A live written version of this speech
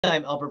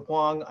I'm Albert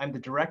Huang. I'm the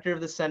director of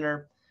the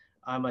center.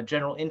 I'm a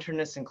general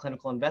internist and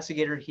clinical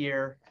investigator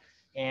here,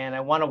 and I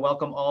want to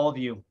welcome all of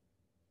you.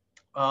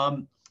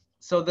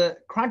 So the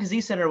Chronic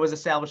Disease Center was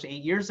established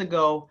 8 years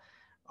ago.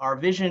 Our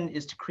vision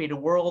is to create a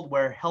world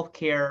where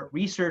healthcare,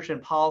 research,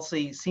 and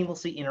policy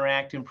seamlessly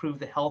interact to improve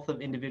the health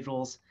of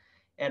individuals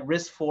at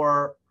risk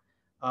for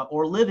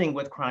or living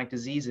with chronic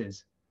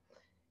diseases.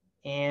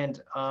 And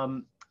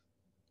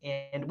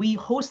we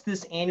host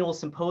this annual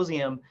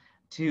symposium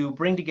to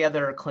bring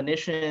together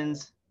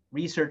clinicians,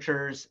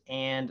 researchers,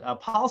 and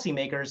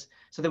policymakers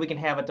so that we can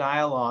have a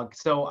dialogue.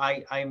 So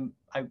I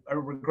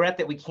regret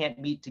that we can't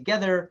meet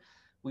together.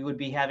 We would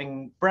be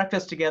having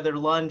breakfast together,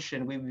 lunch,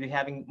 and we would be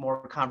having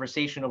more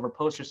conversation over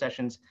poster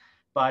sessions.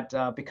 But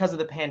because of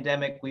the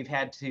pandemic, we've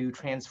had to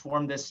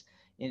transform this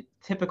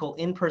typical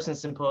in-person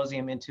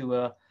symposium into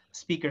a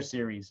speaker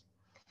series.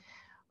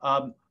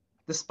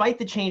 Despite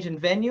the change in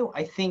venue,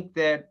 I think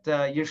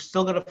that you're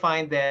still going to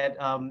find that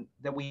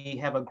that we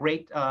have a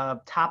great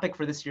topic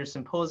for this year's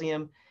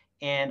symposium,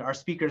 and our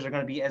speakers are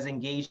going to be as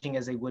engaging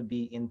as they would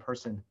be in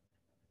person.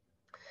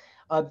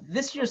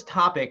 This year's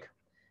topic,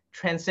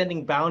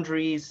 Transcending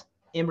Boundaries,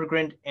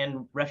 Immigrant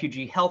and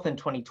Refugee Health in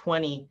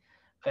 2020,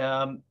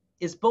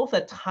 is both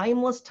a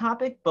timeless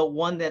topic, but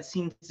one that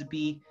seems to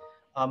be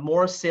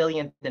more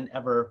salient than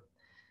ever.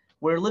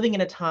 We're living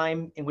in a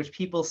time in which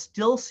people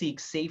still seek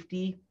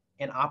safety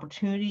and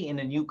opportunity in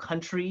a new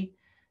country,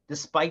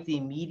 despite the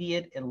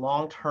immediate and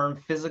long-term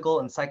physical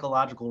and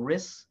psychological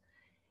risks.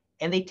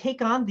 And they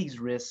take on these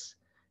risks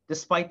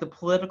despite the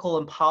political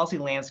and policy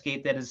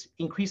landscape that is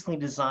increasingly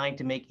designed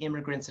to make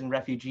immigrants and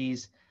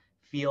refugees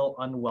feel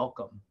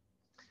unwelcome.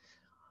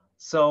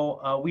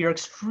 So we are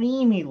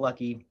extremely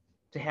lucky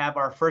to have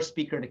our first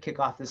speaker to kick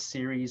off this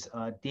series,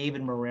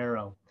 David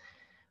Marrero.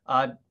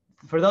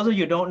 For those of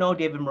you who don't know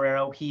David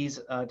Marrero, he's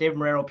David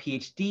Marrero,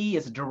 PhD,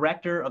 is a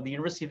director of the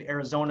University of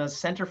Arizona's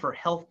Center for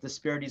Health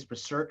Disparities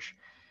Research.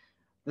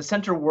 The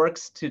center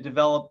works to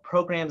develop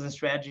programs and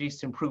strategies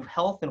to improve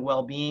health and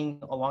well-being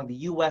along the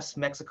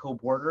US-Mexico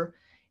border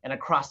and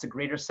across the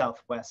greater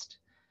Southwest.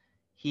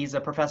 He's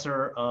a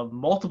professor of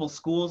multiple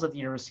schools at the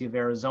University of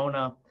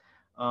Arizona,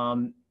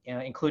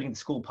 including the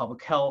School of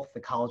Public Health,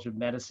 the College of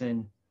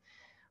Medicine.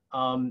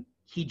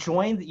 He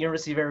joined the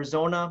University of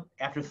Arizona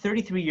after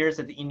 33 years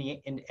at the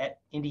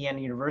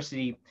Indiana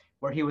University,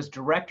 where he was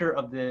director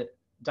of the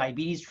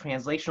Diabetes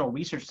Translational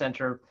Research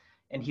Center,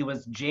 and he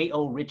was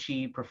J.O.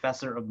 Ritchie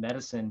Professor of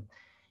Medicine.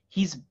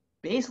 He's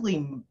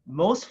basically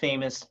most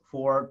famous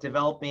for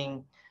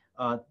developing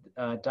the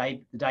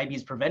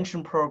Diabetes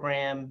Prevention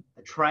Program,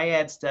 the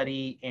Triad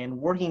Study, and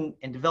working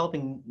and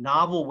developing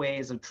novel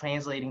ways of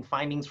translating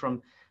findings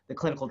from the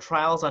clinical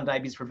trials on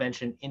diabetes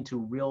prevention into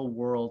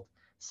real-world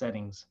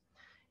settings.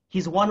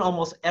 He's won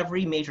almost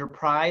every major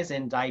prize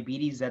in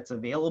diabetes that's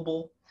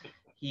available.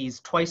 He's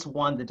twice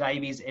won the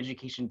Diabetes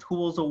Education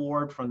Tools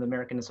Award from the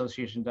American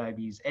Association of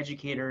Diabetes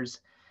Educators.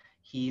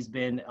 He's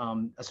been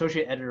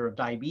Associate Editor of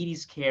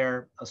Diabetes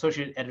Care,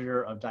 Associate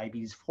Editor of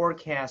Diabetes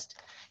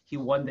Forecast. He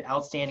won the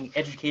Outstanding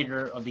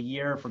Educator of the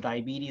Year for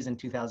Diabetes in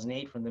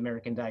 2008 from the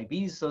American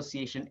Diabetes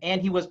Association,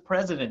 and he was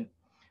President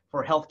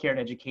for Healthcare and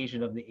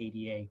Education of the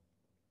ADA.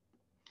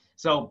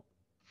 So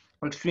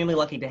we're extremely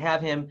lucky to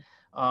have him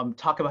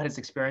talk about his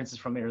experiences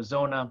from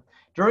Arizona.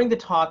 During the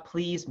talk,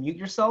 please mute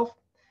yourself.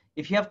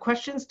 If you have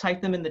questions,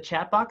 type them in the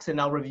chat box and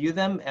I'll review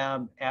them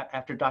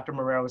after Dr.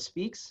 Marrero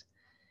speaks.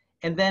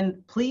 And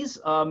then please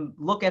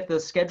look at the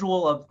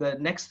schedule of the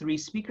next 3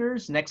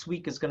 speakers. Next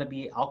week is going to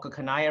be Alka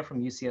Kanaya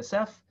from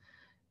UCSF.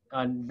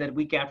 The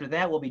week after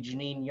that will be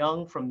Janine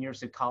Young from the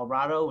University of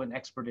Colorado, an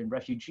expert in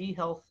refugee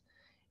health.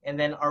 And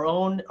then our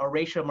own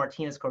Horacia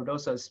Martinez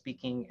Cardoso is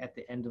speaking at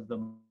the end of the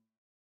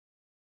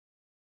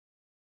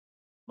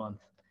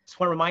month. Just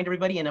want to remind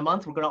everybody, in a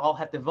month, we're going to all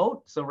have to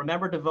vote. So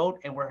remember to vote,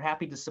 and we're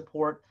happy to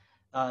support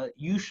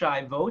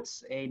USHI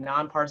Votes, a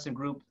nonpartisan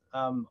group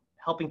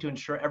helping to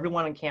ensure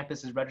everyone on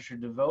campus is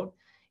registered to vote.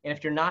 And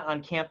if you're not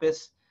on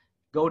campus,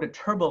 go to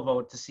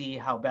TurboVote to see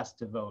how best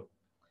to vote.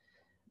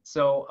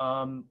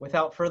 So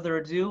without further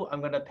ado,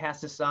 I'm going to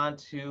pass this on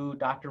to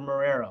Dr.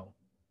 Marrero.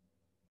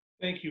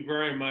 Thank you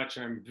very much.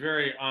 I'm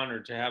very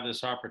honored to have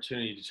this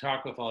opportunity to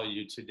talk with all of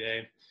you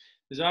today.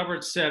 As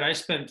Albert said, I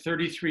spent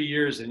 33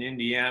 years in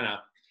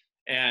Indiana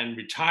and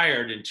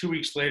retired, and 2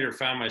 weeks later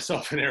found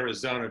myself in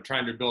Arizona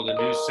trying to build a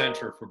new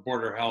center for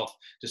border health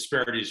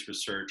disparities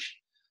research.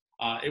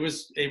 It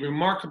was a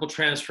remarkable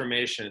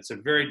transformation. It's a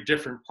very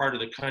different part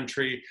of the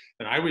country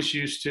than I was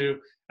used to.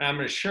 And I'm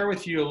going to share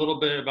with you a little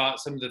bit about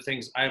some of the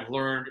things I've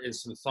learned and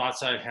some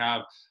thoughts I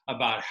have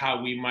about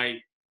how we might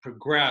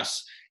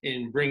progress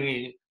in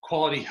bringing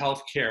quality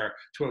health care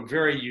to a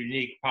very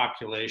unique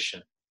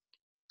population.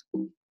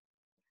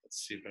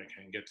 Let's see if I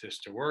can get this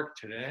to work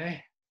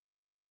today.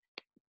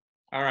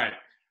 All right.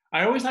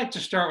 I always like to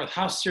start with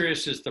how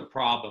serious is the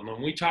problem.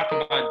 When we talk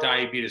about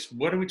diabetes,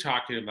 what are we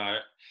talking about?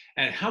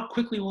 And how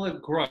quickly will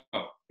it grow?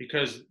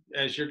 Because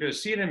as you're going to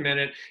see in a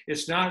minute,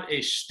 it's not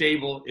a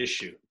stable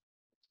issue.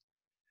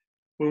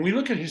 When we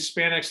look at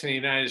Hispanics in the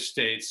United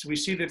States, we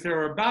see that there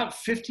are about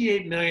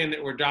 58 million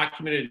that were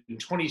documented in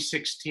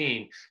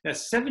 2016.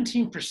 That's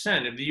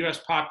 17% of the US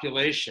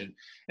population,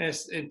 and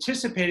it's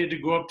anticipated to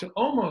go up to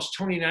almost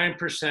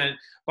 29%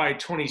 by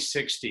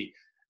 2060.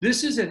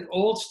 This is an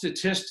old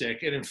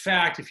statistic, and in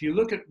fact, if you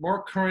look at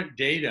more current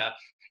data,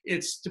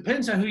 it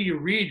depends on who you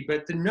read,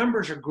 but the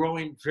numbers are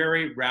growing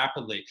very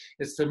rapidly.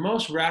 It's the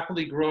most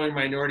rapidly growing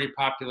minority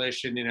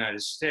population in the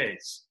United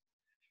States.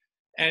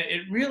 And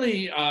it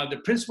really,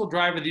 the principal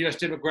driver of the US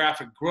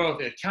demographic growth,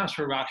 it accounts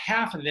for about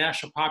half of the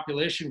national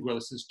population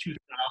growth since 2000.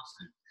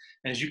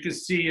 As you can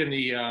see in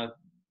the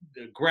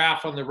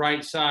graph on the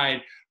right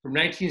side, from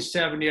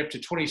 1970 up to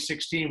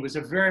 2016 was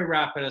a very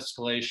rapid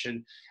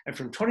escalation. And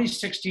from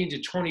 2016 to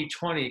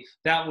 2020,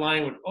 that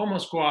line would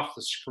almost go off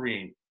the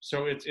screen.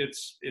 So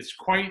it's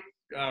quite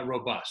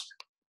robust.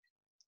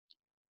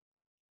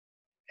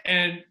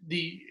 And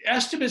the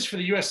estimates for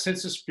the US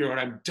Census Bureau,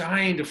 and I'm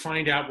dying to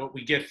find out what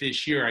we get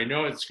this year. I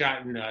know it's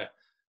gotten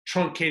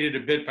truncated a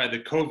bit by the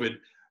COVID,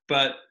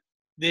 but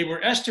they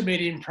were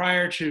estimating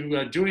prior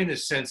to doing the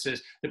census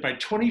that by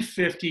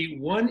 2050,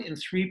 1 in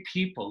 3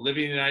 people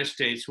living in the United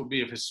States will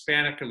be of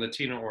Hispanic or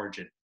Latino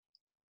origin,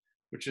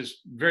 which is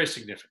very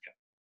significant.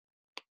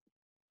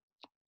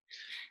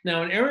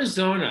 Now in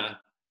Arizona,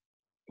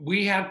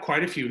 we have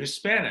quite a few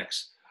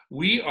Hispanics.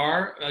 We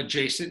are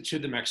adjacent to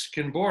the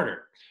Mexican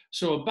border.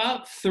 So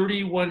about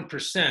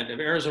 31% of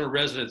Arizona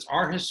residents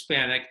are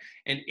Hispanic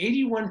and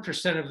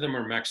 81% of them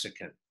are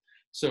Mexican.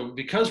 So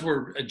because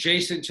we're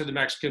adjacent to the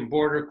Mexican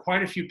border,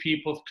 quite a few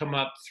people have come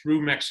up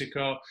through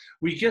Mexico.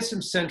 We get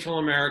some Central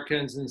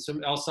Americans and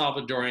some El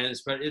Salvadorians,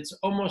 but it's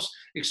almost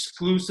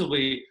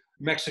exclusively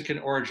Mexican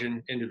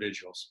origin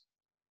individuals.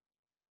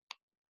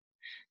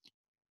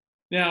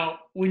 Now,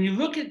 when you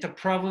look at the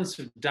prevalence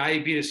of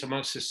diabetes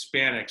amongst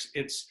Hispanics,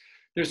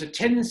 there's a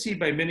tendency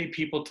by many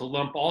people to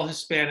lump all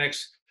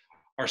Hispanics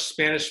or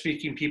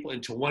Spanish-speaking people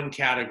into one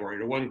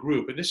category or one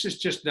group. And this is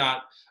just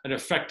not an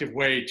effective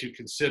way to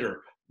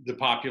consider the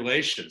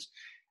populations.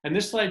 And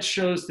this slide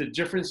shows the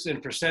difference in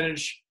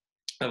percentage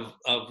of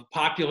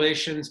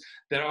populations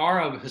that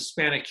are of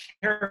Hispanic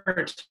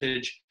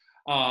heritage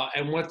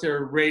and what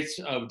their rates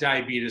of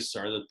diabetes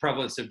are, the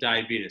prevalence of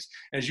diabetes.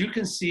 As you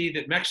can see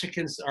that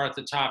Mexicans are at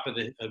the top of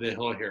the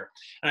hill here.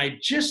 And I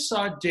just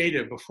saw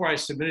data before I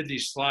submitted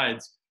these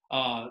slides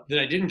that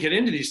I didn't get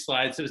into these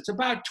slides, that it's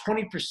about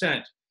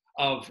 20%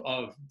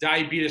 of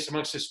diabetes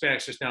amongst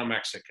Hispanics is now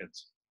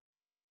Mexicans.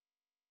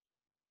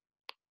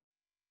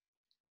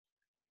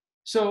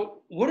 So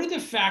what are the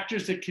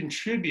factors that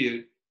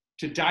contribute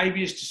to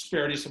diabetes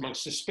disparities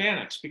amongst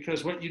Hispanics?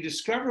 Because what you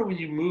discover when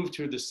you move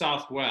to the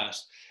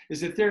Southwest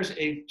is that there's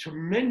a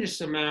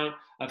tremendous amount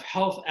of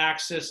health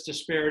access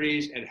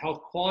disparities and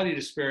health quality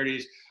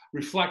disparities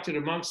reflected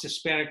amongst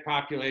Hispanic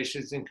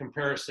populations in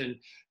comparison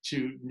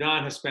to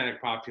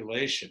non-Hispanic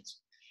populations.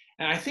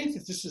 And I think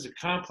that this is a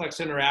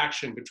complex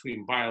interaction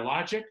between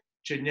biologic,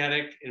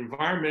 genetic,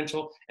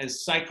 environmental, and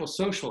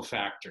psychosocial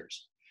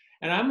factors.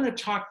 And I'm going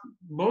to talk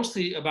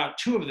mostly about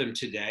 2 of them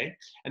today,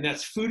 and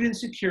that's food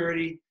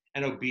insecurity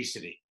and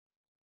obesity.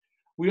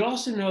 We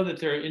also know that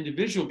there are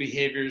individual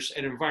behaviors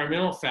and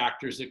environmental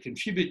factors that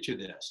contribute to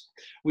this.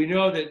 We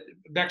know that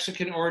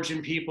Mexican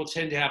origin people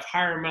tend to have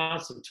higher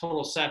amounts of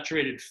total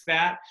saturated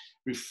fat,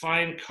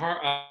 refined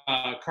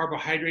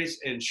carbohydrates,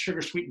 and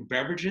sugar-sweetened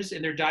beverages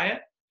in their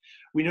diet.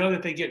 We know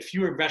that they get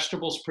fewer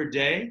vegetables per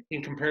day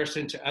in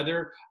comparison to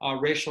other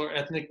racial or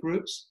ethnic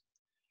groups.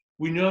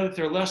 We know that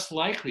they're less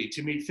likely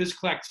to meet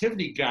physical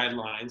activity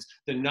guidelines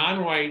than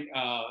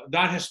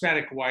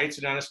non-Hispanic whites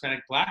and non-Hispanic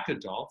Black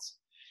adults.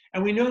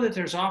 And we know that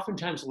there's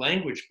oftentimes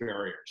language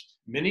barriers.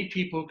 Many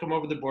people who come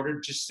over the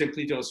border just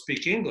simply don't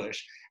speak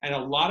English, and a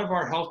lot of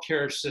our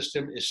healthcare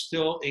system is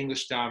still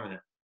English dominant.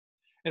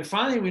 And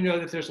finally, we know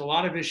that there's a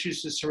lot of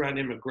issues that surround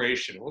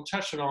immigration. We'll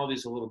touch on all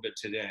these a little bit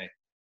today.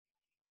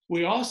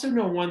 We also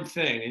know one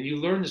thing, and you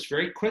learn this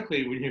very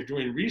quickly when you're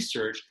doing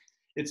research.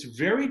 It's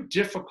very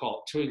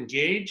difficult to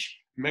engage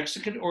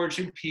Mexican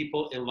origin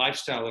people in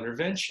lifestyle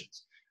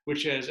interventions,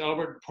 which, as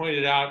Albert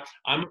pointed out,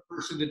 I'm a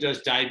person that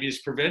does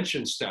diabetes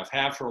prevention stuff,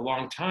 have for a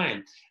long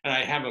time. And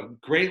I have a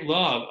great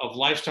love of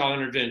lifestyle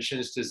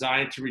interventions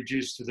designed to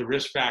reduce the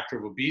risk factor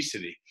of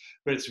obesity.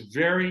 But it's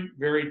very,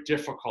 very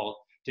difficult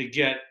to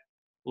get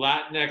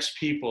Latinx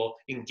people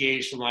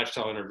engaged in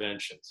lifestyle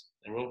interventions.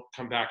 And we'll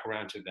come back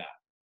around to that.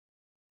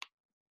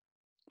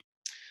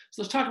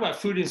 So let's talk about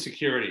food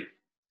insecurity.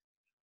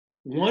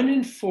 1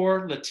 in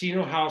 4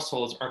 Latino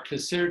households are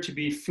considered to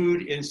be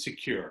food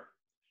insecure.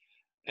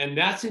 And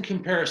that's in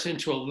comparison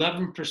to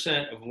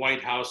 11% of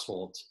white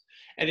households.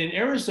 And in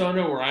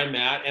Arizona, where I'm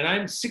at, and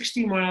I'm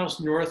 60 miles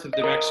north of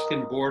the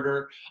Mexican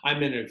border,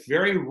 I'm in a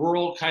very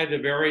rural kind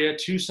of area.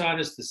 Tucson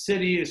is the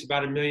city, it's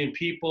about 1 million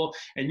people.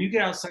 And you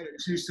get outside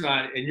of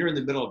Tucson and you're in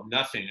the middle of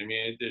nothing. I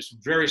mean, there's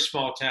very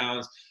small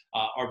towns,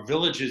 or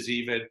villages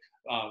even,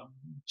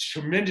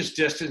 tremendous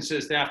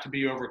distances that have to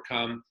be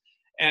overcome.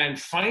 And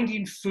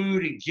finding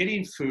food and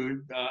getting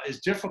food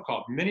is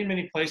difficult. Many,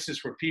 many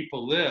places where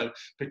people live,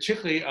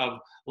 particularly of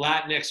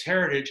Latinx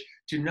heritage,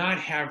 do not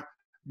have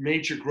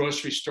major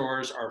grocery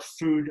stores or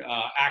food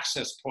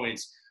access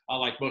points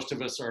like most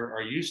of us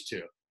are used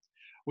to.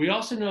 We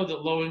also know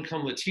that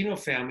low-income Latino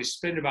families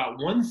spend about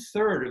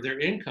 1/3 of their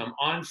income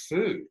on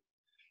food.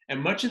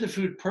 And much of the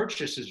food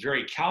purchased is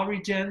very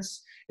calorie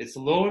dense, it's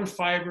low in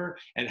fiber,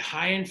 and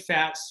high in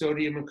fat,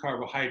 sodium, and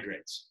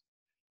carbohydrates.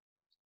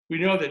 We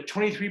know that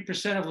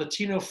 23% of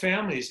Latino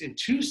families in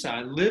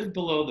Tucson live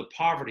below the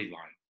poverty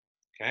line,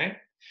 okay?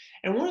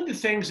 And one of the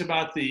things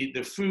about the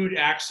food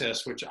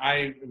access, which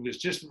I was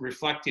just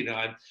reflecting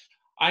on,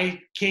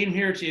 I came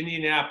here to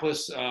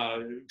Indianapolis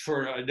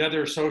for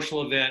another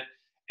social event,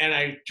 and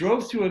I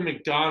drove through a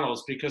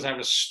McDonald's because I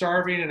was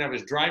starving and I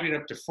was driving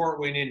up to Fort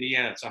Wayne,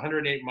 Indiana. It's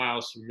 108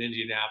 miles from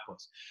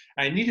Indianapolis.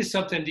 I needed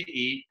something to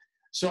eat.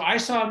 So I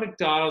saw a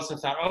McDonald's and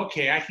thought,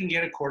 okay, I can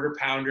get a quarter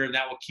pounder and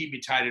that will keep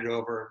me tided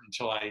over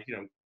until I,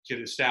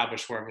 get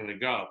established where I'm going to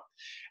go.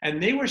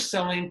 And they were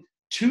selling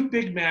 2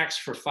 Big Macs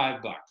for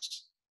 $5.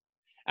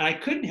 And I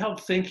couldn't help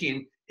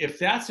thinking, if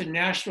that's a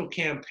national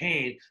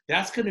campaign,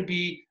 that's going to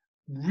be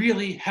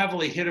really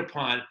heavily hit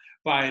upon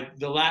by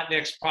the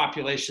Latinx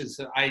populations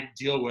that I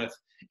deal with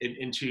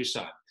in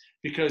Tucson,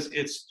 because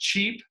it's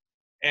cheap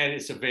and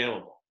it's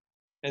available.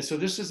 And so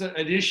this is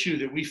an issue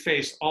that we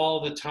face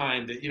all the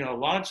time, that, a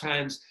lot of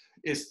times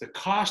it's the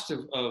cost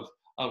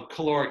of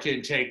caloric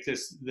intake,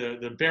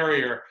 the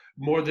barrier,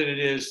 more than it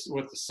is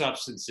what the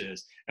substance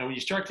is. And when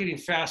you start getting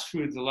fast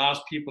food that allows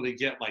people to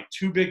get like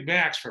 2 Big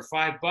Macs for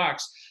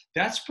 $5,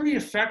 that's pretty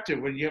effective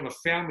when you have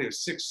a family of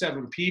 6,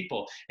 7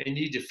 people and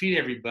you need to feed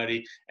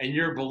everybody and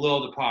you're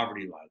below the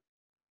poverty line.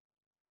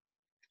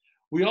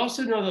 We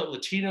also know that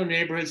Latino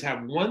neighborhoods have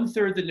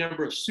 1/3 the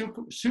number of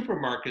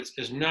supermarkets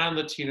as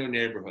non-Latino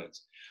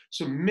neighborhoods.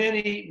 So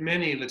many,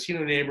 many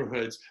Latino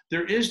neighborhoods,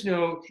 there is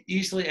no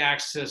easily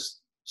accessed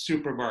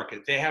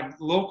supermarket. They have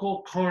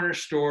local corner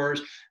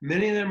stores.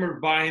 Many of them are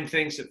buying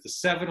things at the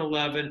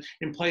 7-Eleven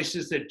in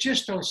places that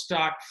just don't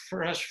stock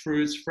fresh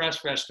fruits,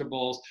 fresh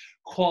vegetables,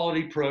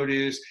 quality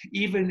produce,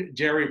 even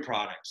dairy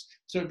products.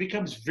 So it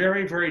becomes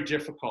very, very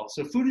difficult.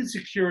 So food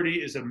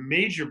insecurity is a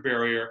major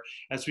barrier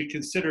as we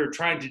consider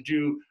trying to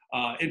do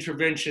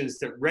interventions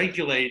that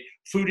regulate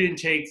food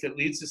intake that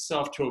leads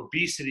itself to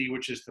obesity,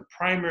 which is the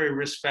primary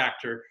risk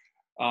factor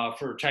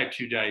for type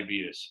 2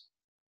 diabetes.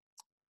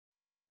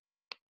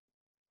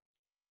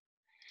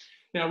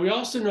 Now, we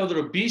also know that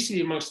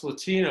obesity amongst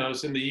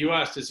Latinos in the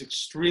US is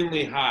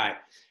extremely high.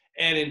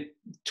 And in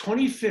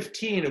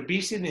 2015,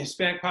 obesity in the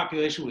Hispanic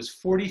population was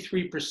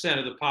 43%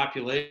 of the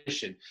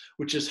population,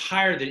 which is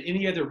higher than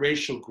any other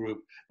racial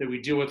group that we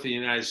deal with in the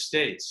United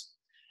States.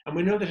 And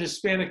we know that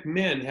Hispanic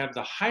men have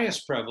the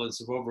highest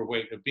prevalence of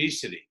overweight and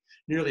obesity.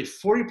 Nearly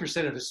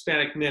 40% of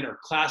Hispanic men are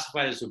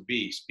classified as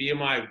obese,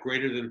 BMI of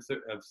greater than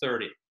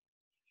 30.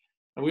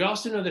 And we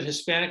also know that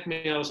Hispanic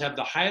males have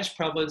the highest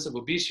prevalence of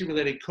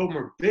obesity-related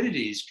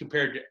comorbidities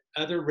compared to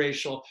other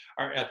racial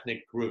or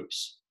ethnic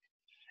groups.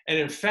 And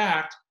in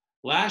fact,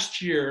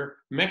 last year,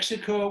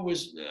 Mexico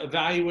was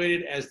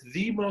evaluated as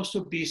the most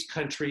obese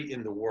country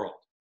in the world.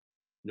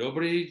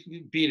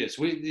 Nobody beat us.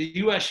 The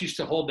US used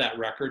to hold that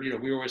record.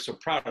 We were always so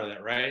proud of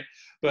that, right?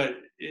 But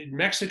in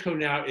Mexico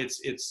now,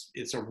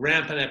 it's a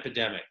rampant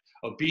epidemic.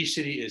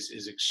 Obesity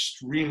is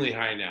extremely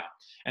high now.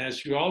 And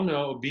as you all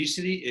know,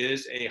 obesity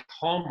is a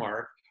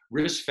hallmark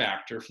risk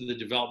factor for the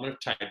development of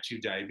type 2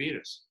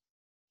 diabetes.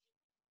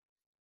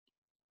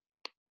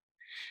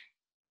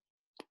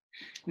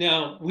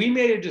 Now, we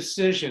made a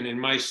decision in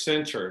my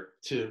center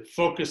to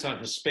focus on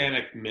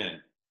Hispanic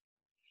men.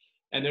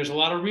 And there's a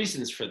lot of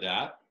reasons for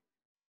that.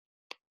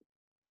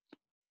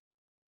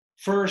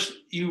 First,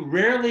 you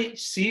rarely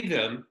see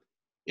them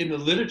in the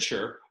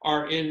literature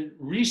or in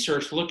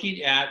research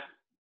looking at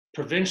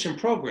prevention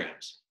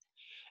programs.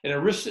 In a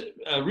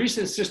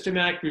recent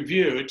systematic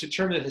review, it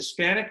determined that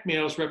Hispanic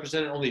males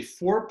represented only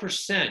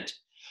 4%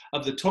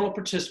 of the total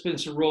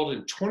participants enrolled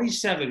in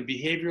 27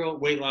 behavioral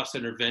weight loss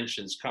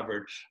interventions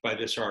covered by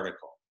this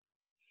article.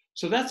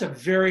 So that's a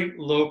very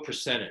low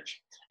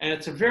percentage. And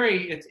it's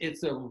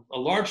a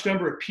large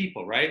number of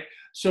people, right?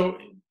 So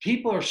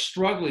people are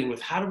struggling with,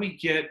 how do we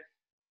get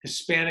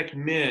Hispanic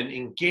men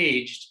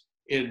engaged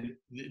in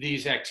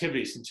these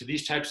activities, into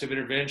these types of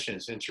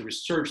interventions, and to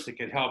research that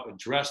can help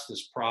address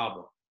this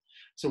problem.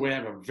 So we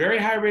have a very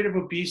high rate of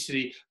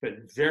obesity,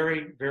 but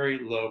very, very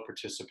low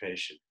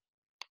participation.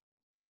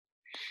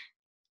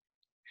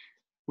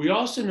 We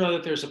also know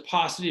that there's a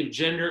paucity of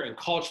gender and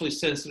culturally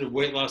sensitive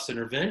weight loss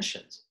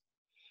interventions.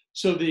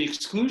 So the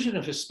exclusion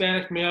of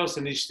Hispanic males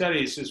in these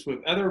studies is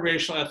with other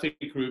racial ethnic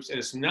groups, and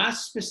it's not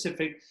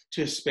specific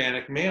to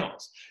Hispanic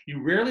males.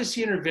 You rarely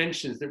see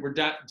interventions that were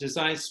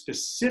designed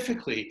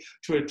specifically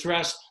to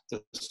address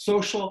the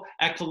social,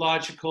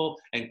 ecological,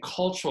 and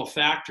cultural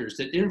factors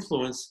that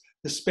influence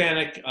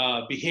Hispanic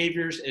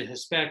behaviors and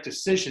Hispanic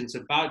decisions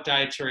about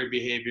dietary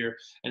behavior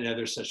and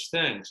other such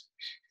things.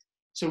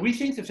 So we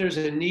think that there's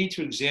a need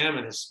to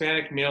examine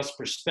Hispanic males'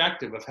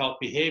 perspective of health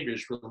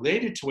behaviors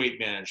related to weight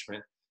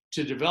management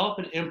to develop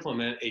and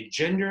implement a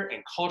gender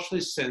and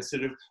culturally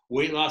sensitive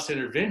weight loss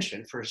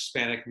intervention for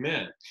Hispanic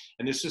men.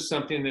 And this is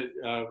something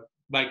that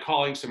my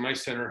colleagues in my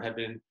center have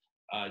been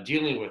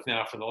dealing with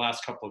now for the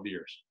last couple of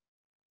years.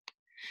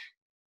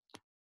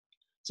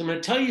 So I'm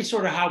going to tell you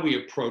sort of how we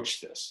approach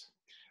this.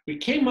 We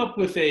came up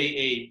with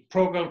a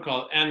program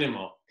called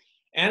Animo.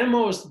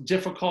 Animo is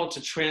difficult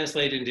to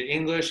translate into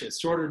English. It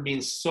sort of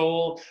means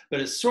soul, but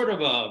it's sort of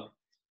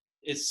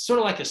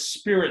like a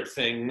spirit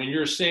thing. When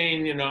you're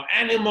saying, you know,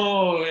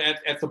 animo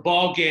at the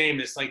ball game,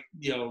 it's like,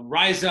 you know,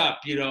 rise up,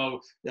 you know,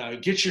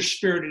 get your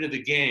spirit into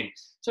the game.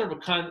 Sort of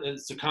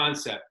it's a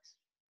concept.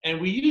 And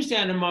we used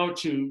animo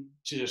to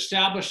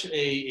establish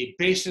a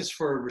basis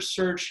for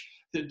research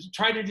that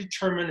tried to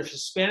determine if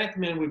Hispanic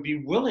men would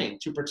be willing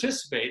to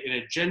participate in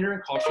a gender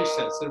and culturally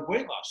sensitive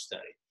weight loss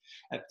study.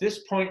 At this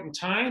point in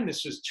time,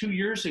 this was 2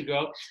 years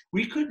ago,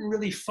 we couldn't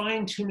really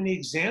find too many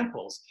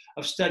examples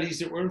of studies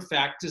that were in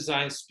fact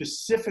designed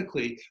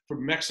specifically for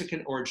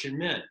Mexican origin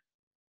men.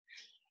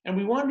 And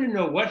we wanted to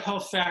know what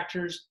health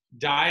factors,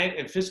 diet,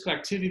 and physical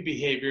activity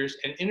behaviors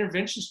and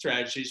intervention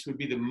strategies would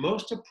be the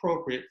most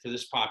appropriate for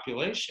this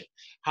population.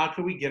 How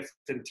could we get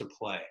them to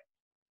play?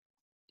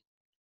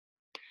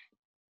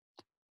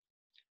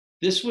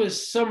 This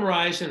was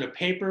summarized in a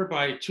paper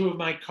by two of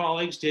my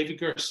colleagues, David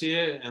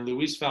Garcia and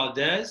Luis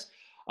Valdez,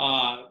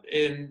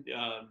 in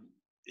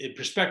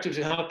Perspectives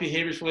in Health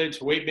Behaviors Related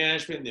to Weight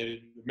Management in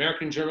the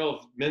American Journal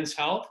of Men's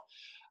Health,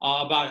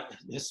 about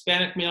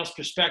Hispanic males'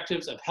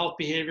 perspectives of health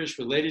behaviors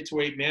related to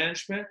weight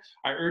management.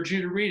 I urge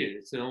you to read it.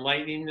 It's an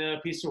enlightening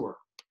piece of work.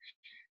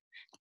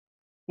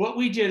 What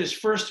we did is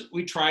first,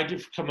 we tried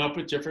to come up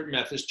with different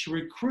methods to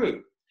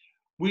recruit.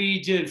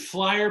 We did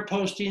flyer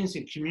postings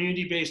in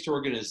community-based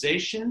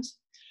organizations.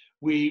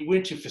 We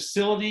went to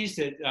facilities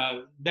that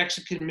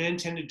Mexican men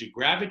tended to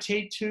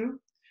gravitate to.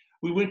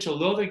 We went to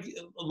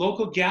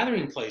local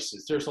gathering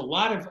places. There's a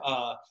lot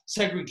of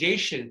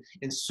segregation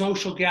in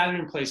social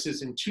gathering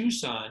places in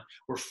Tucson,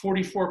 where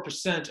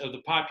 44% of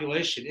the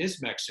population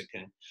is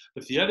Mexican,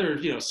 but the other,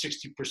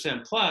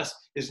 60% plus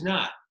is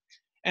not.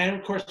 And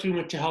of course, we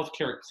went to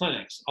healthcare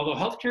clinics. Although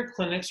healthcare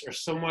clinics are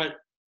somewhat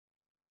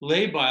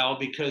labile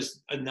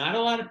because not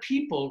a lot of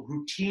people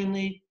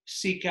routinely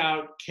seek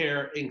out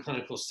care in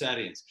clinical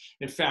settings.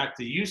 In fact,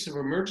 the use of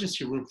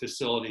emergency room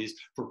facilities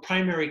for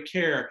primary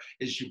care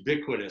is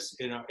ubiquitous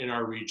in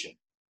our region.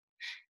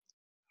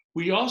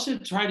 We also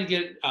try to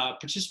get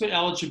participant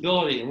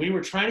eligibility, and we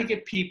were trying to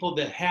get people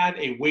that had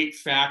a weight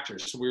factor.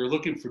 So we were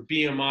looking for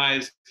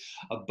BMIs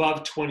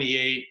above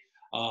 28,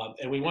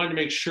 and we wanted to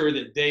make sure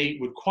that they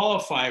would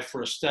qualify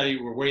for a study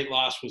where weight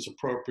loss was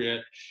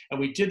appropriate. And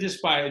we did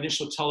this by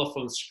initial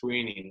telephone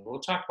screening.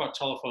 We'll talk about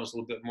telephones a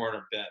little bit more in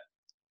a bit.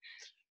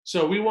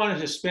 So we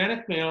wanted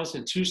Hispanic males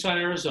in Tucson,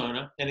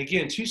 Arizona. And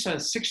again,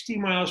 Tucson's 60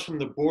 miles from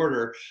the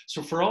border.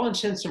 So for all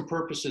intents and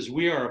purposes,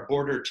 we are a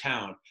border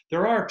town.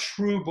 There are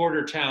true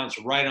border towns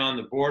right on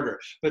the border,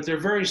 but they're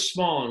very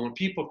small. And when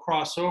people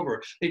cross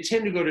over, they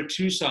tend to go to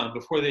Tucson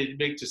before they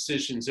make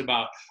decisions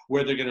about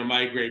where they're going to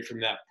migrate from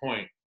that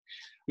point.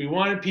 We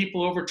wanted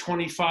people over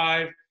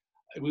 25.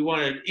 We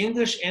wanted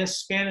English and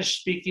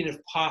Spanish speaking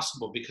if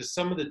possible, because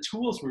some of the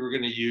tools we were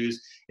going to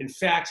use, in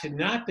fact, had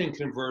not been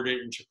converted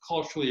into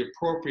culturally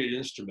appropriate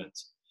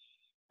instruments.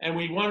 And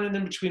we wanted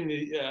them between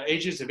the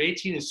ages of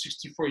 18 and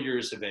 64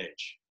 years of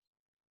age.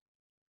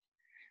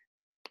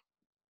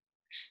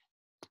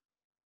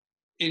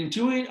 In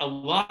doing a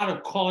lot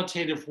of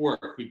qualitative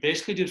work, we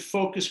basically did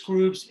focus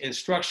groups and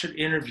structured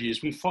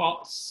interviews. We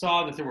saw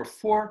that there were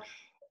 4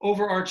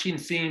 overarching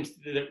themes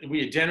that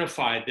we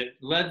identified that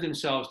led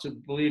themselves to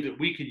believe that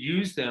we could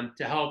use them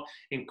to help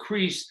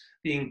increase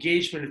the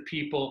engagement of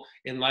people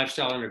in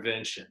lifestyle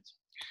interventions.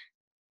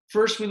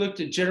 First, we looked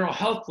at general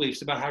health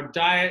beliefs about how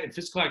diet and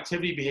physical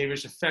activity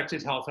behaviors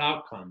affected health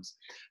outcomes.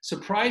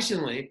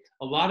 Surprisingly,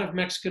 a lot of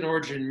Mexican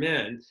origin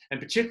men, and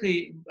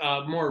particularly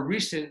more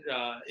recent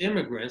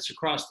immigrants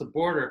across the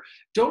border,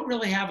 don't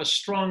really have a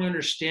strong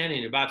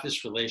understanding about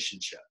this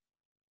relationship.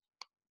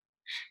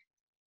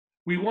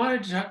 We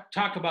wanted to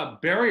talk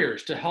about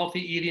barriers to healthy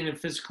eating and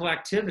physical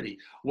activity.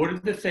 What are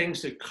the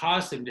things that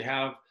cause them to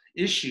have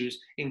issues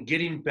in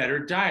getting better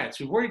diets?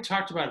 We've already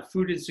talked about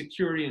food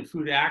insecurity and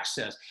food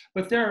access,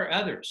 but there are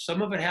others.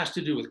 Some of it has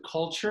to do with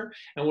culture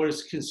and what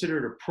is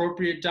considered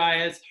appropriate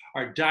diets,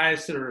 are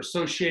diets that are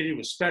associated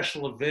with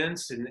special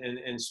events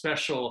and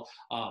special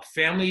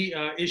family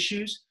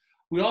issues.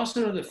 We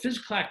also know that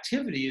physical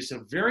activity is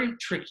a very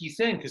tricky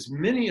thing, because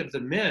many of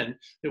the men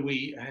that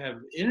we have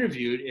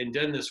interviewed and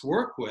done this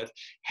work with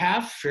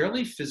have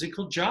fairly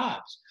physical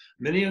jobs.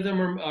 Many of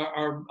them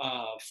are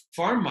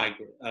farm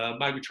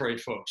migratory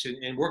folks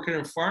and working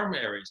in farm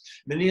areas.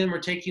 Many of them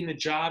are taking the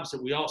jobs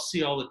that we all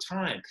see all the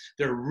time.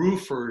 They're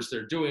roofers,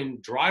 they're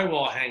doing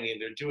drywall hanging,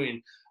 they're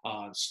doing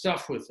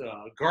stuff with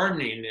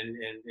gardening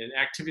and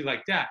activity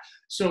like that.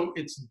 So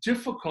it's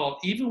difficult,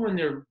 even when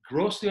they're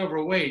grossly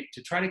overweight,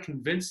 to try to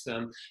convince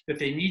them that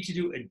they need to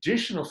do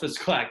additional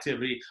physical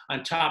activity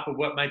on top of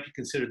what might be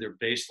considered their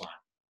baseline.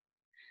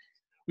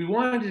 We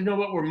wanted to know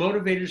what were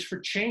motivators for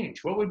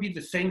change. What would be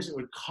the things that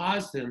would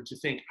cause them to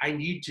think, I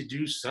need to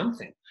do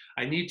something.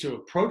 I need to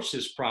approach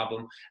this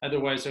problem,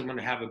 otherwise I'm going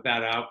to have a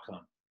bad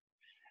outcome.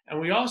 And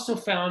we also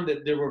found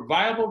that there were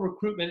viable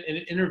recruitment and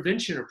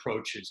intervention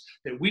approaches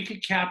that we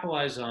could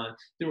capitalize on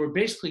that were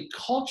basically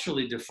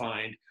culturally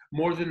defined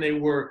more than they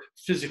were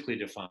physically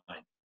defined.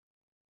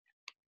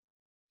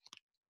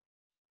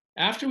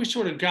 After we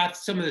sort of got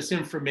some of this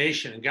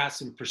information and got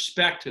some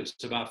perspectives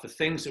about the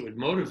things that would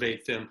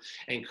motivate them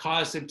and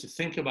cause them to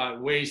think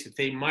about ways that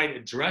they might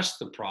address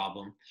the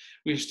problem,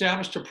 we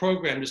established a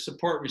program to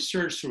support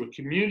research through a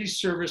community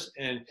service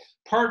and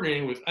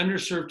partnering with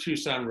underserved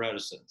Tucson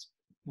residents.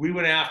 We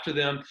went after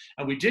them,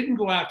 and we didn't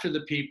go after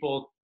the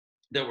people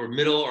that were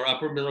middle or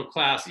upper middle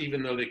class,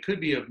 even though they could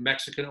be of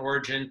Mexican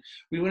origin.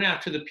 We went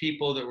after the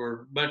people that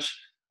were much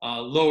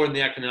lower in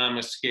the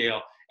economic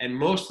scale, and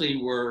mostly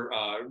were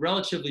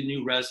relatively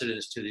new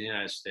residents to the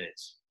United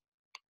States.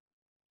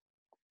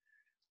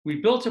 We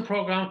built a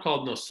program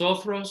called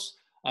Nosotros,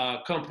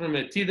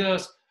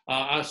 Comprometidos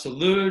a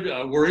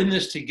Salud, we're in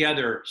this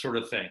together sort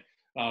of thing.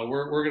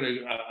 We're going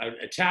to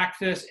attack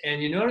this,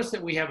 and you notice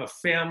that we have a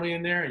family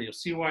in there, and you'll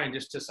see why in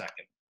just a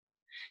second.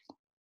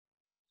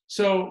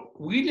 So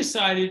we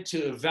decided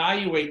to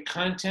evaluate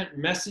content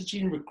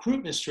messaging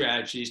recruitment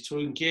strategies to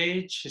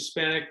engage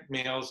Hispanic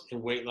males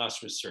in weight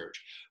loss research.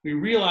 We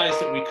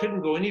realized that we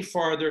couldn't go any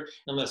farther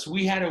unless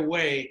we had a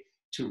way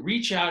to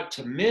reach out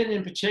to men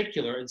in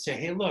particular and say,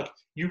 hey, look,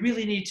 you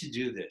really need to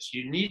do this.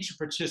 You need to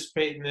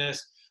participate in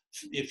this.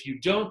 If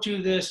you don't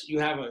do this, you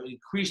have an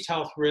increased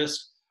health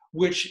risk,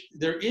 which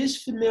there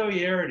is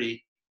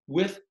familiarity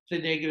with the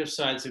negative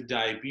sides of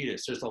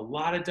diabetes. There's a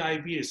lot of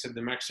diabetes in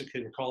the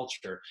Mexican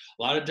culture,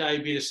 a lot of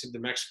diabetes in the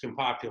Mexican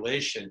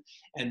population,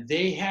 and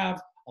they have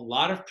a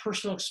lot of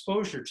personal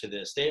exposure to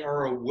this. They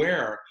are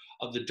aware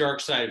of the dark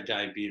side of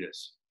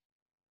diabetes.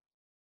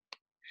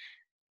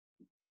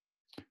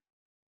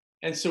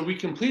 And so we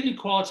completed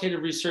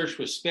qualitative research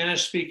with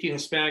Spanish-speaking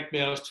Hispanic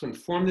males to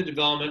inform the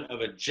development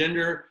of a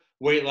gender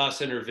weight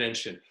loss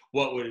intervention.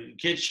 What would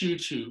get you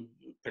to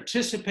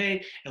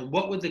participate, and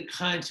what would the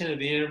content of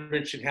the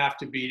intervention have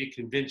to be to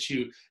convince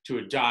you to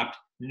adopt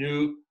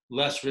new,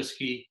 less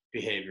risky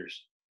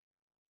behaviors?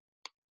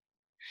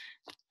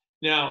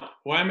 Now,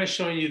 why am I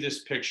showing you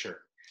this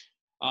picture?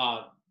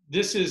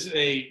 This is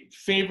a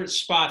favorite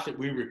spot that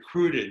we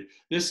recruited.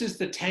 This is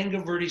the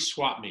Tango Verde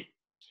swap meet.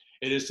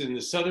 It is in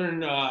the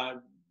southern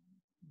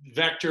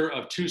vector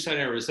of Tucson,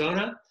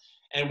 Arizona.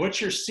 And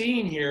what you're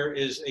seeing here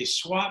is a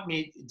swap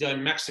meet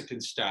done Mexican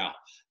style.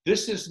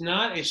 This is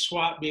not a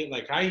swap meet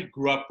like I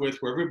grew up with,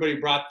 where everybody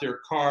brought their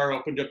car,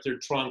 opened up their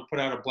trunk, put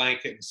out a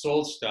blanket, and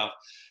sold stuff.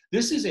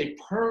 This is a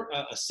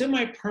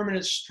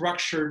semi-permanent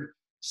structured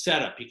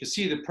setup. You can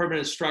see the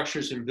permanent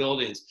structures and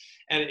buildings.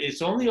 And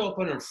it's only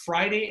open on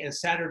Friday and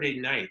Saturday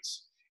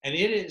nights. And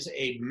it is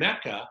a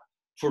mecca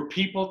for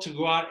people to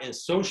go out and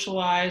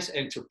socialize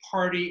and to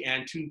party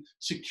and to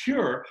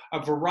secure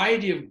a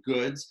variety of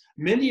goods,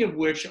 many of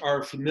which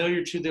are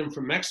familiar to them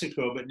from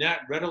Mexico, but not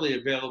readily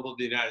available in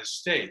the United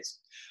States.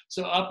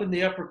 So up in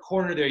the upper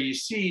corner there, you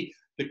see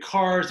the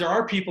cars. There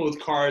are people with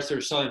cars that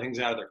are selling things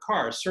out of their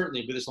cars,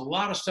 certainly, but there's a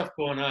lot of stuff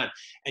going on.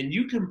 And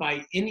you can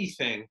buy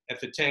anything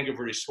at the Tango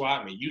Verde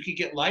swap meet. You could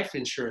get life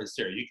insurance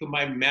there. You can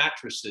buy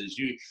mattresses.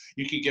 You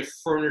could get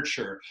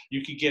furniture.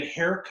 You could get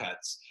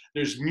haircuts.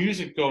 There's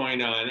music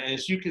going on. And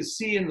as you can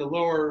see in the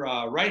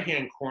lower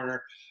right-hand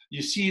corner,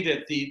 you see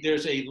that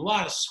there's a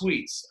lot of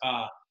sweets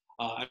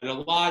and a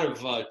lot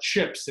of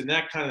chips and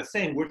that kind of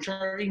thing, which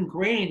are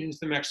ingrained into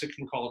the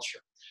Mexican culture.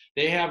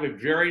 They have a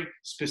very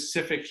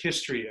specific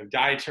history of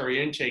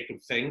dietary intake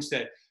of things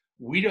that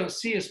we don't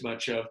see as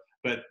much of,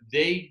 but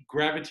they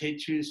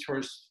gravitate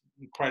towards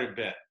quite a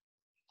bit.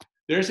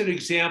 There's an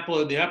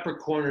example in the upper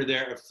corner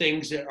there of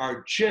things that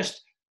are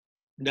just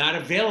not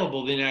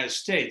available in the United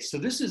States. So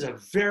this is a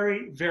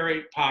very,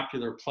 very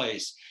popular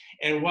place.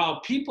 And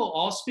while people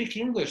all speak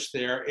English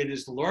there, it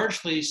is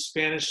largely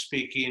Spanish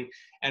speaking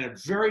and a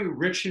very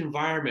rich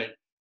environment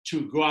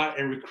to go out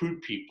and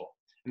recruit people.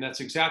 And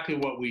that's exactly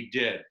what we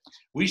did.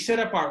 We set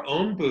up our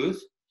own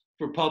booth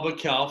for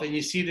public health, and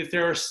you see that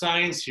there are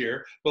signs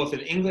here, both in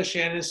English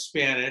and in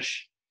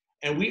Spanish,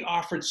 and we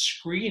offered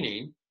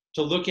screening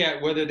to look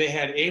at whether they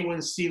had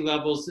A1C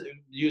levels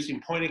using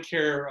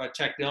point-of-care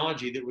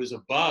technology that was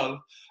above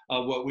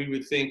what we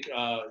would think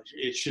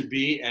it should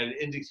be, and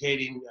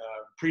indicating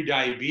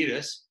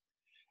pre-diabetes.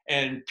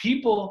 And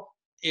people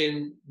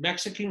in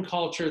Mexican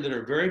culture that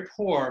are very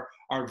poor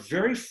are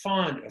very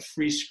fond of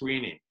free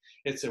screening.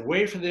 It's a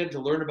way for them to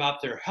learn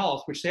about their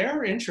health, which they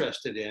are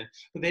interested in,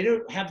 but they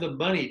don't have the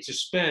money to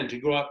spend to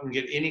go out and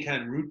get any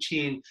kind of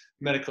routine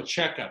medical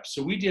checkup.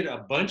 So we did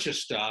a bunch of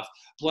stuff,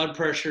 blood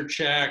pressure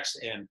checks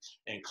and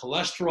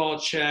cholesterol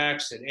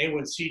checks and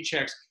A1C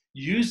checks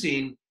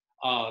using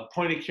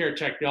point-of-care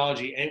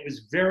technology, and it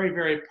was very,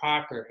 very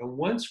popular. And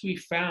once we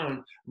found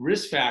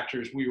risk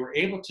factors, we were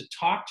able to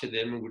talk to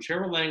them in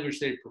whichever language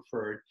they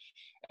preferred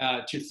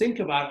to think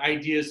about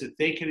ideas that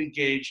they could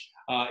engage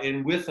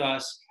in with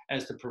us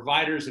as the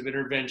providers of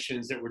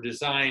interventions that were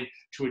designed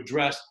to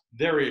address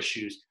their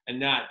issues and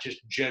not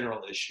just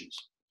general issues.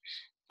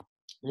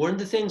 One of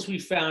the things we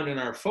found in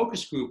our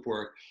focus group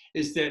work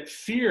is that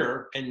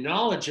fear and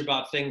knowledge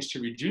about things to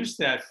reduce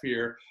that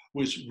fear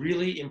was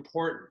really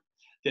important.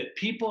 That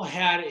people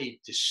had a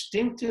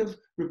distinctive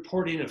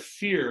reporting of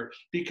fear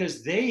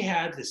because they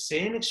had the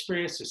same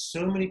experience as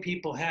so many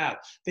people have.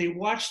 They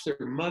watched their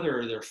mother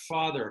or their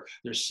father,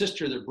 their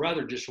sister, their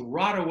brother just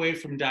rot away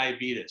from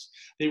diabetes.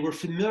 They were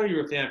familiar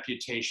with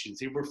amputations.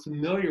 They were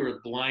familiar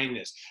with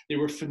blindness. They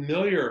were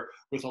familiar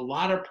with a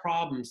lot of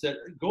problems that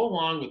go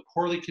along with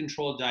poorly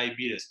controlled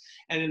diabetes.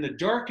 And in the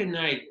dark of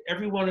night,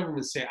 every one of them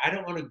would say, I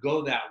don't want to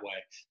go that way.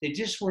 They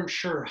just weren't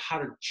sure how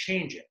to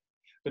change it.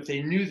 But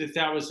they knew that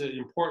that was an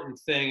important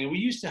thing. And we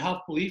used the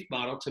health belief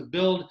model to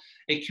build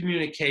a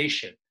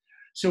communication.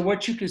 So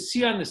what you can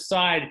see on the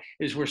side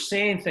is we're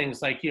saying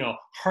things like,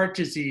 heart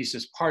disease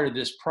is part of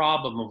this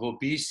problem of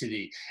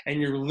obesity,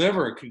 and your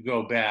liver could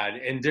go bad.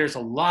 And there's a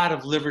lot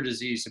of liver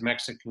disease in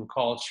Mexican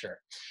culture.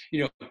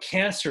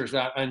 Cancer is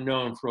not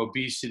unknown for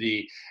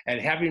obesity,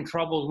 and having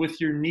trouble with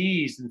your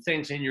knees and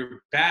things in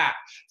your back,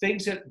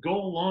 things that go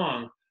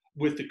along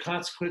with the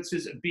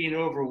consequences of being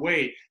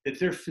overweight that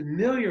they're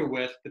familiar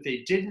with, but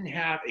they didn't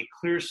have a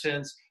clear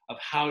sense of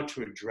how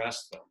to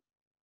address them.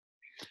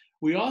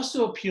 We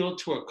also appealed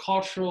to a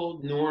cultural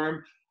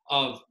norm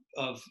of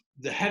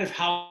the head of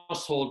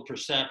household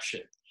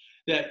perception.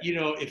 That,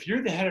 if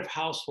you're the head of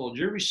household,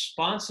 you're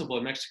responsible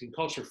in Mexican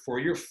culture for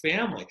your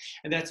family.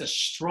 And that's a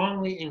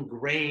strongly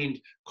ingrained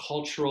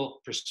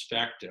cultural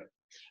perspective.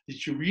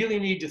 That you really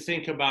need to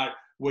think about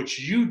what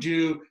you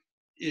do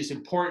is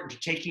important to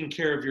taking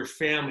care of your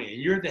family,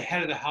 and you're the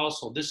head of the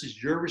household. This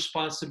is your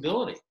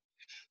responsibility.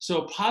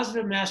 So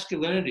positive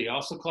masculinity,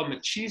 also called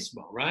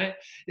machismo, right,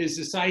 is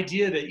this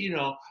idea that,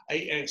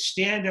 a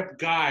stand-up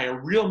guy, a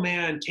real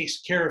man takes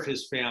care of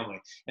his family.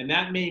 And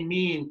that may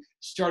mean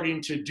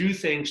starting to do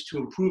things to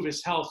improve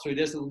his health so he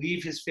doesn't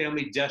leave his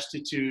family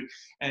destitute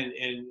and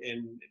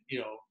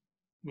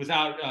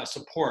without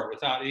support,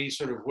 without any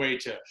sort of way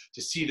to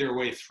see their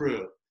way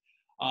through.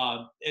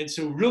 And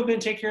so real men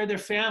take care of their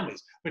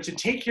families. But to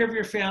take care of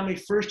your family,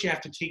 first you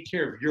have to take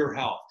care of your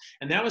health.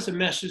 And that was a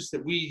message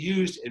that we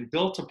used and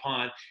built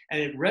upon,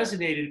 and it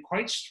resonated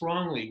quite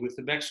strongly with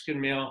the Mexican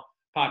male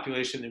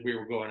population that we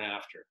were going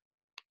after.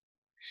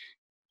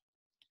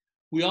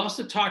 We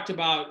also talked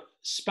about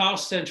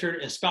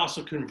spouse-centered and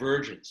spousal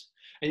convergence.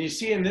 And you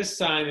see in this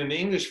sign, in the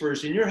English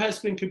version, your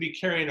husband could be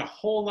carrying a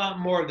whole lot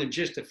more than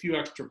just a few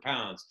extra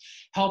pounds.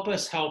 Help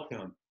us help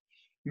him.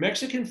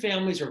 Mexican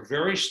families are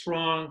very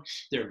strong.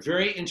 They're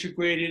very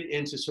integrated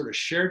into sort of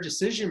shared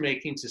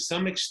decision-making to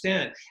some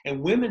extent.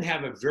 And women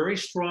have a very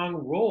strong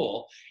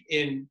role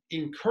in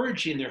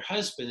encouraging their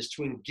husbands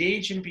to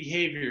engage in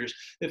behaviors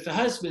that the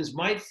husbands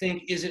might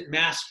think isn't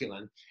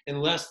masculine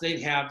unless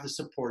they have the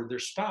support of their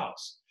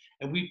spouse.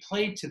 And we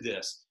played to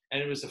this,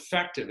 and it was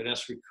effective in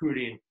us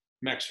recruiting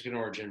Mexican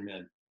origin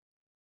men.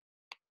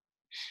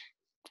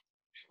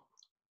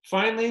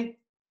 Finally,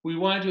 we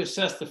wanted to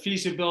assess the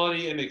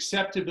feasibility and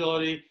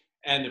acceptability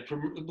and the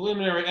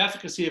preliminary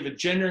efficacy of a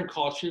gender and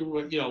culture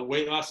with,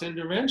 weight loss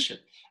intervention.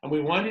 And we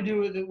wanted to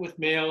do it with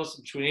males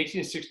between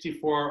 18 and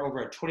 64 over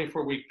a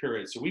 24-week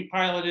period. So we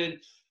piloted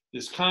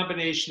this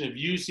combination of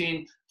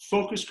using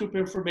focus group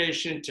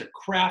information to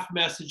craft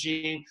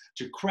messaging,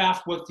 to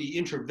craft what the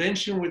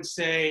intervention would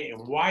say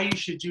and why you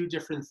should do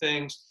different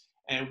things.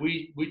 And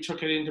we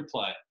took it into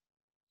play.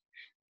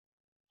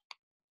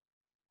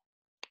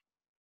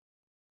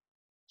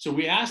 So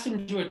we asked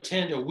them to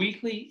attend a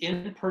weekly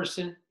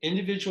in-person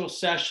individual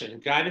session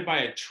guided by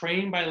a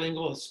trained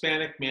bilingual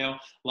Hispanic male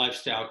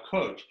lifestyle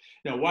coach.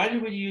 Now, why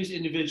did we use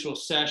individual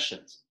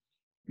sessions?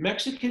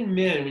 Mexican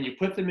men, when you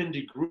put them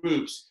into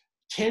groups,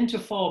 tend to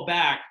fall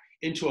back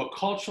into a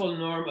cultural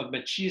norm of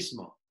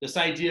machismo, this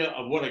idea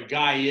of what a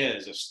guy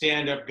is, a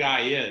stand-up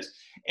guy is.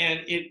 And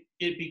it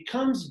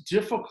becomes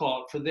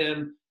difficult for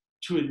them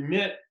to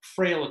admit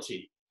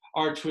frailty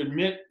or to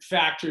admit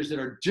factors that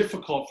are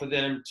difficult for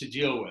them to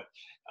deal with.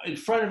 In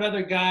front of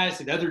other guys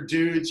and other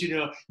dudes,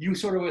 you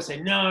sort of would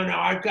say, no,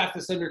 I've got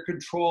this under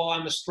control.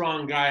 I'm a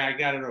strong guy. I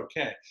got it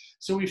okay.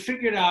 So we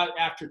figured out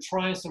after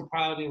trying some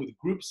piloting with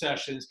group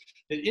sessions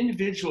that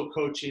individual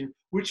coaching,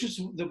 which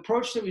is the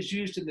approach that was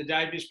used in the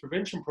diabetes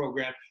prevention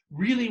program,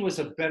 really was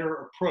a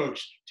better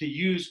approach to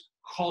use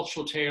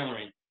cultural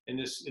tailoring in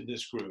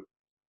this group.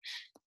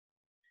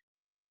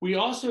 We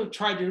also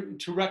tried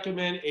to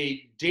recommend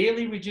a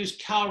daily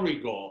reduced calorie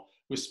goal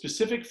with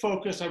specific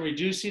focus on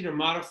reducing or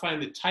modifying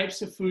the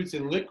types of foods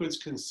and liquids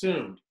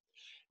consumed.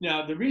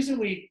 Now, the reason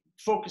we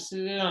focused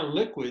in on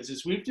liquids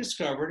is we've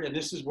discovered, and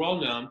this is well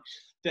known,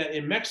 that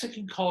in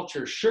Mexican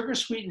culture,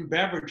 sugar-sweetened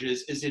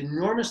beverages is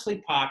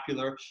enormously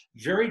popular,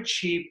 very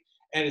cheap,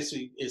 and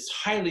it's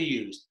highly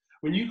used.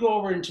 When you go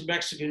over into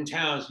Mexican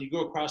towns, you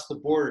go across the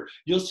border,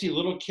 you'll see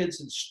little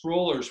kids in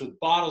strollers with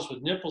bottles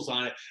with nipples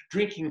on it,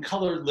 drinking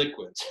colored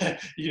liquids.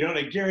 You know, and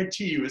I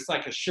guarantee you it's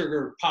like a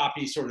sugar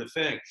poppy sort of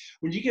thing.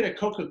 When you get a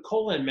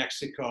Coca-Cola in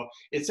Mexico,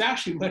 it's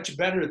actually much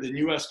better than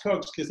US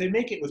Cokes because they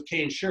make it with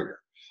cane sugar.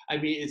 I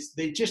mean,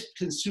 they just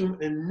consume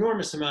an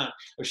enormous amount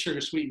of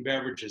sugar sweetened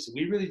beverages. And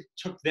we really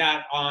took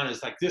that on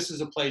as like, this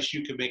is a place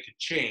you can make a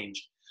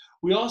change.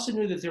 We also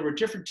knew that there were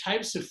different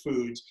types of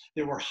foods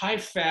that were high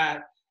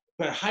fat,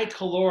 but high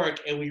caloric,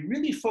 and we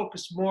really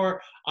focused more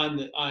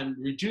on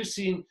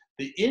reducing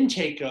the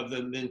intake of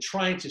them than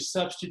trying to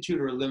substitute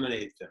or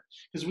eliminate them.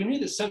 Because we knew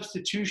that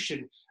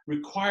substitution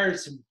required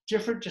some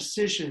different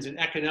decisions in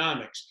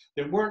economics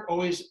that weren't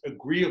always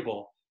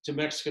agreeable to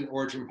Mexican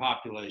origin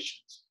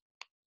populations.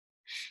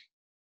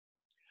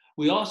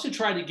 We also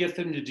tried to get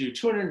them to do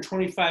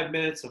 225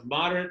 minutes of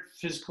moderate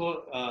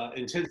physical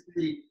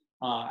intensity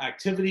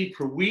activity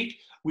per week.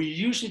 We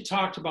usually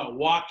talked about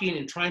walking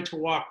and trying to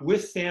walk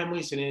with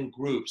families and in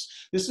groups.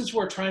 This is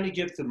where trying to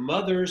get the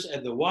mothers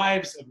and the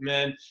wives of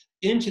men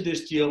into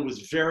this deal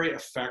was very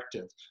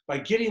effective. By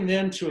getting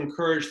them to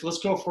encourage,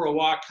 let's go for a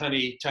walk,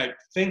 honey, type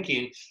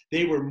thinking,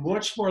 they were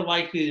much more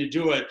likely to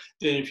do it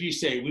than if you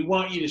say, we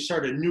want you to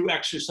start a new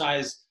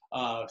exercise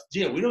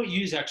deal. We don't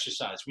use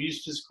exercise, we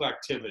use physical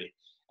activity.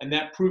 And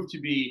that proved to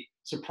be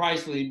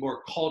surprisingly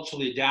more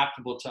culturally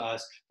adaptable to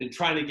us than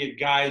trying to get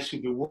guys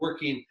who've been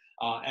working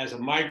as a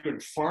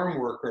migrant farm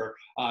worker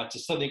to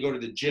suddenly go to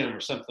the gym or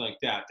something like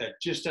that. That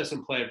just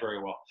doesn't play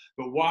very well.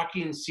 But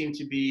walking seemed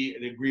to be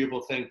an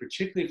agreeable thing,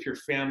 particularly if your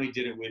family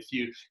did it with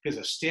you, because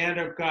a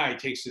stand-up guy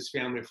takes his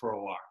family for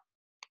a walk.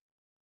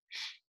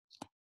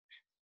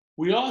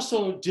 We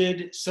also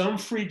did some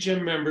free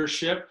gym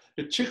membership,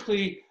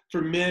 particularly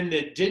for men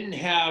that didn't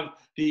have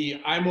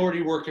the, I'm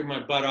already working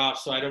my butt off,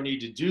 so I don't need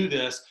to do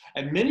this.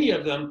 And many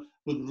of them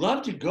would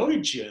love to go to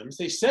gyms.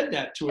 They said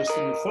that to us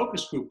in the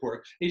focus group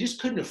work. They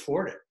just couldn't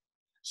afford it.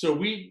 So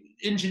we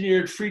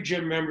engineered free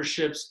gym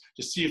memberships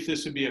to see if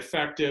this would be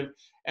effective.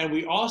 And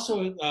we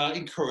also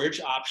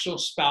encourage optional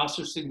spouse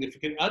or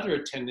significant other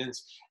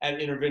attendance at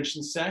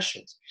intervention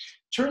sessions.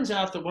 Turns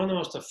out that one of the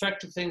most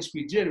effective things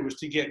we did was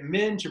to get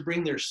men to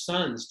bring their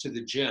sons to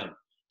the gym.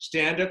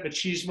 Stand-up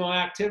machismo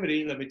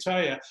activity, let me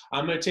tell you,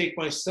 I'm going to take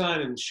my son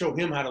and show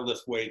him how to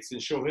lift weights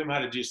and show him how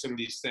to do some of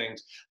these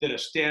things that a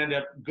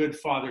stand-up good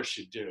father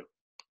should do.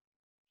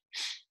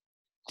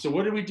 So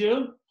what did we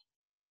do?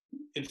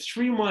 In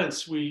 3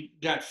 months, we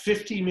got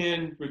 50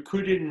 men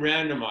recruited and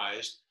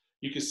randomized.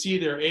 You can see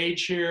their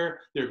age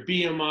here, their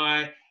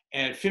BMI,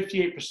 and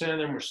 58% of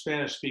them were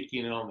Spanish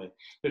speaking only.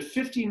 But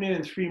 50 men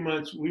in 3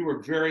 months, we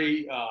were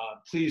very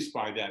pleased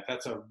by that.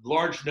 That's a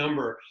large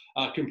number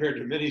compared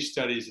to many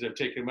studies that have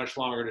taken much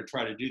longer to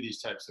try to do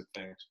these types of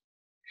things.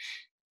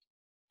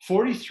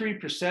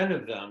 43%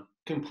 of them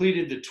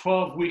completed the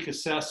 12-week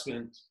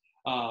assessment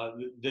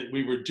that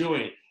we were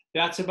doing.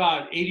 That's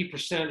about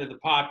 80% of the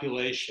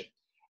population.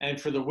 And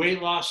for the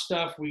weight loss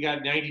stuff, we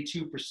got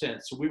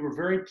 92%. So we were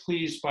very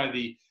pleased by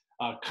the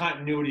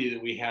continuity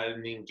that we had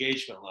in the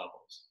engagement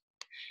levels.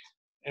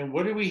 And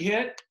what did we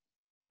hit?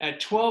 At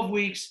 12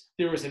 weeks,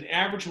 there was an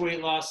average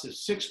weight loss of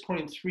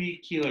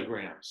 6.3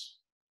 kilograms,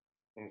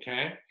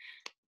 okay?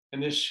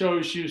 And this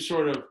shows you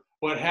sort of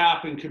what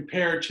happened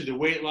compared to the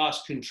weight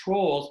loss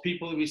controls.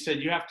 People that we said,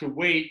 you have to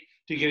wait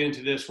to get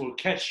into this, we'll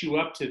catch you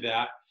up to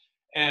that.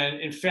 And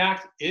in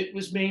fact, it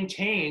was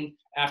maintained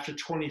after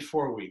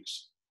 24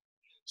 weeks.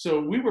 So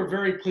we were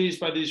very pleased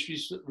by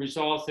these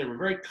results. They were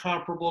very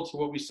comparable to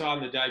what we saw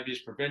in the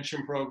diabetes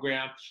prevention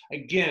program,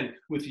 again,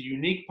 with a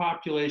unique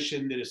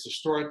population that has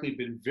historically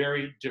been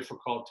very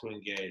difficult to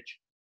engage.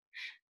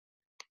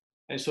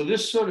 And so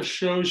this sort of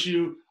shows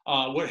you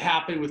what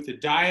happened with the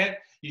diet.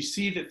 You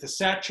see that the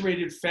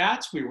saturated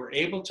fats, we were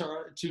able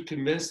to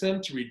convince them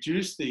to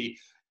reduce the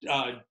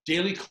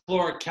daily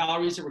caloric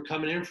calories that were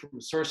coming in from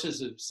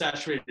sources of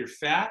saturated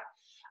fat.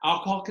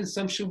 Alcohol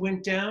consumption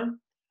went down.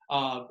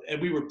 And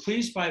we were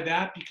pleased by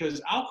that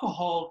because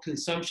alcohol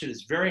consumption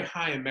is very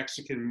high in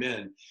Mexican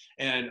men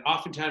and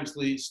oftentimes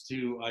leads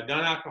to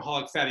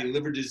non-alcoholic fatty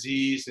liver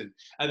disease and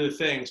other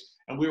things.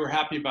 And we were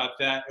happy about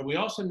that. And we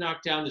also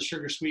knocked down the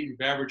sugar sweetened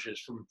beverages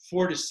from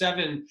 4 to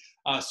 7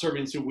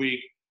 servings a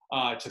week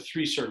to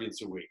 3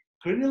 servings a week.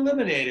 Couldn't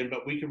eliminate them,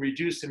 but we could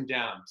reduce them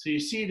down. So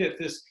you see that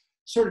this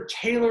sort of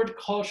tailored,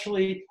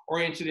 culturally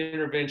oriented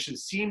intervention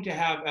seemed to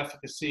have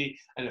efficacy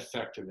and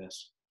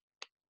effectiveness.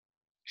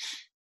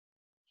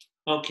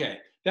 Okay,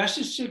 that's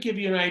just to give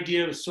you an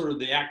idea of sort of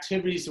the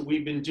activities that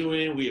we've been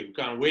doing. We have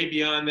gone way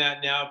beyond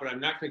that now, but I'm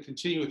not going to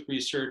continue with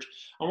research.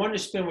 I want to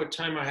spend what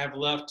time I have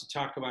left to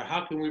talk about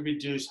how can we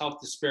reduce health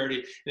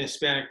disparity in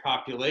Hispanic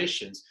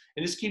populations.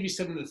 And just give you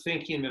some of the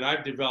thinking that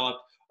I've developed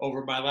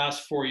over my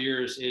last 4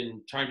 years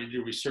in trying to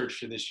do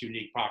research in this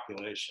unique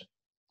population.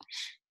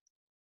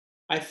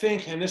 I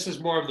think, and this is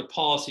more of the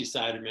policy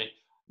side of me,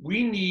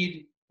 we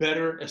need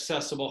better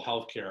accessible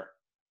healthcare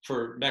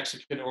for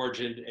Mexican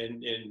origin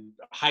and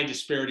high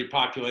disparity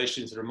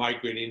populations that are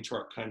migrating into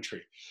our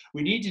country.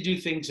 We need to do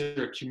things that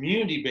are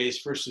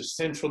community-based versus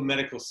central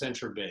medical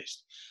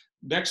center-based.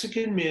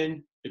 Mexican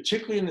men,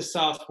 particularly in the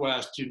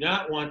Southwest, do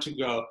not want to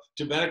go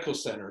to medical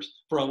centers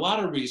for a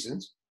lot of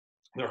reasons.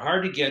 They're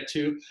hard to get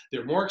to,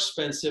 they're more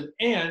expensive,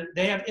 and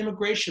they have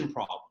immigration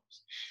problems.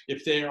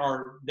 If they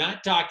are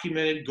not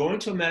documented, going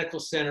to a medical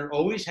center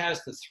always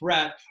has the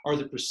threat or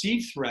the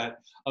perceived threat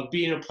of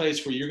being a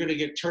place where you're going to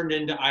get turned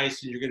into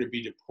ICE and you're going to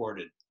be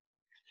deported.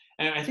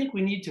 And I think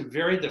we need to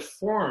vary the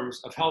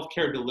forms of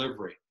healthcare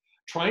delivery.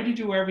 Trying to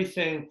do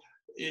everything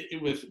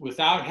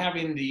without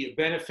having the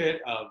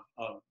benefit of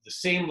the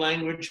same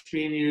language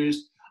being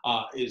used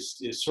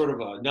is sort of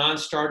a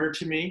non-starter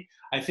to me.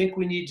 I think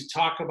we need to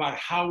talk about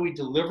how we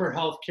deliver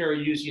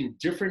healthcare using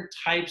different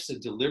types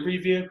of delivery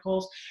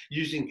vehicles,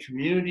 using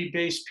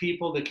community-based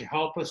people that can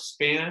help us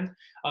span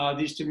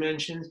these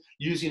dimensions,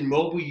 using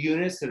mobile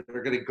units that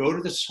are going to go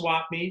to the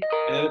swap meet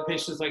and other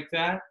places like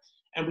that.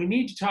 And we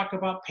need to talk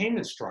about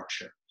payment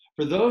structure.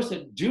 For those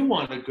that do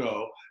want to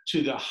go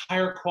to the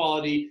higher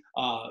quality,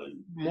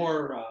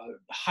 more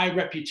high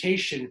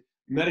reputation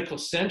medical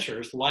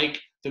centers like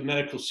the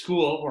medical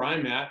school where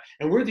I'm at,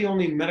 and we're the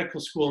only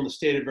medical school in the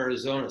state of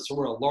Arizona, so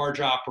we're a large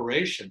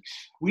operation.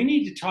 We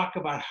need to talk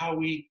about how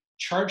we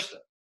charge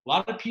them. A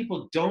lot of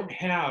people don't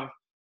have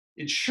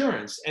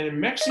insurance, and in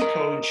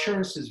Mexico,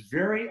 insurance is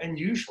very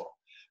unusual.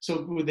 So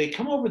when they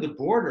come over the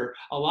border,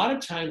 a lot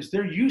of times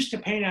they're used to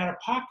paying out of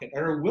pocket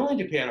and are willing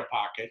to pay out of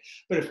pocket.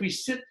 But if we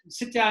sit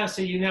down and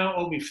say, you now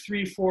owe me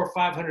 $300, $400,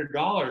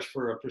 $500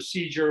 for a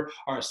procedure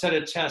or a set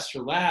of tests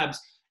or labs,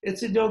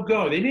 it's a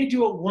no-go. They may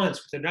do it once,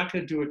 but they're not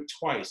going to do it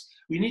twice.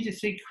 We need to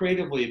think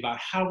creatively about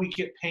how we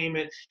get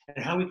payment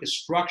and how we can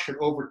structure it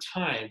over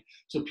time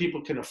so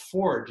people can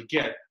afford to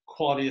get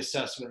quality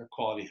assessment and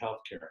quality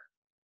healthcare.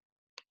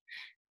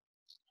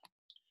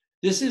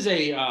 This is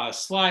a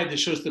slide that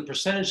shows the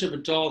percentage of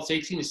adults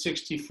 18 to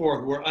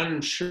 64 who are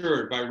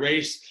uninsured by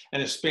race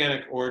and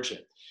Hispanic origin.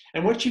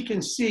 And what you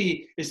can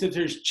see is that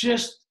there's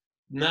just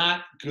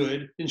not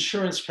good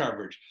insurance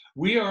coverage.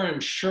 We are an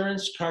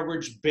insurance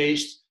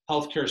coverage-based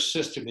healthcare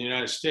system in the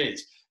United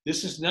States.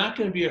 This is not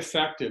going to be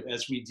effective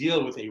as we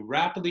deal with a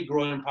rapidly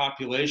growing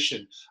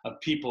population of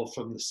people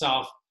from the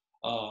south,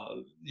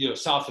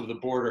 south of the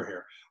border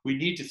here. We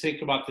need to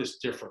think about this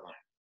differently.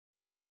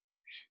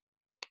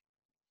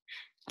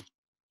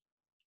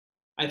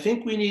 I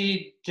think we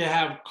need to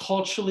have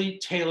culturally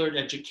tailored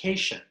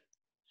education.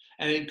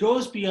 And it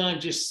goes beyond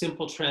just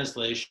simple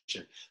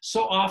translation.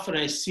 So often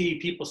I see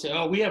people say,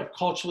 oh, we have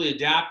culturally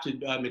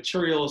adapted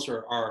materials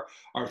or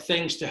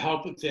things to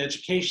help with the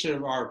education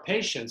of our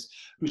patients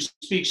who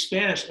speak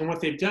Spanish. And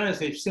what they've done is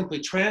they've simply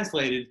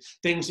translated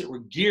things that were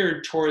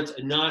geared towards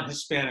a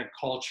non-Hispanic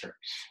culture.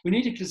 We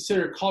need to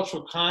consider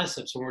cultural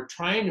concepts when we're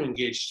trying to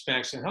engage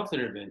Hispanics in health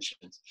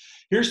interventions.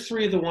 Here's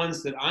three of the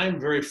ones that I'm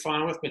very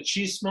fond with.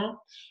 Machismo,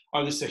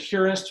 or this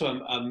adherence to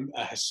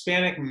a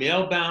Hispanic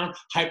male-bound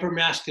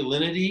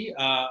hypermasculinity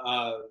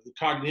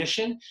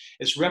cognition.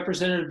 It's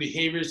representative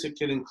behaviors that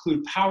can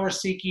include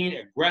power-seeking,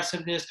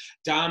 aggressiveness,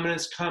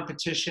 dominance,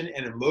 competition,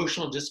 and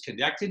emotional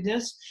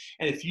disconnectedness.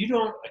 And if you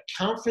don't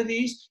account for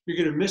these, you're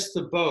going to miss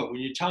the boat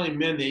when you're telling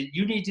men that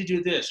you need to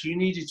do this, you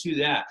need to do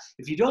that.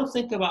 If you don't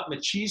think about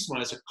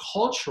machismo as a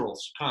cultural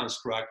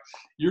construct,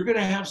 you're going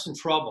to have some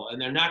trouble,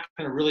 and they're not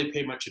going to really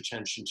pay much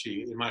attention to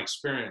you, in my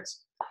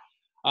experience.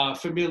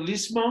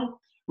 Familismo,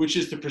 which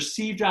is the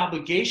perceived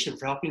obligation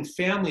for helping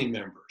family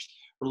members,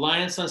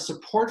 reliance on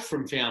support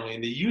from family,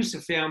 and the use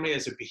of family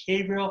as a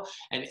behavioral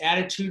and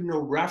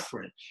attitudinal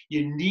referent.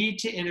 You need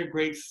to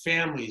integrate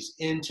families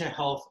into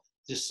health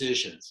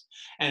decisions.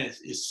 And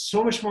it's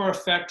so much more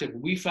effective.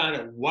 We found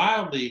it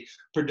wildly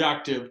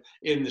productive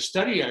in the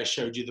study I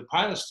showed you, the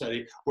pilot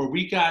study, where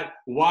we got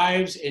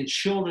wives and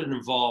children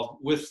involved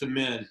with the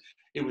men.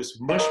 It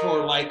was much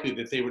more likely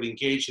that they would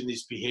engage in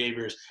these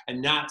behaviors and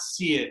not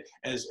see it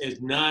as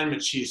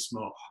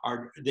non-machismo,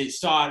 or they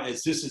saw it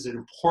as this is an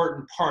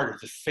important part of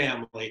the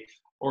family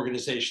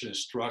organization and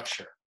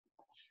structure.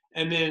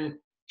 And then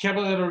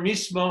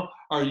caballeronismo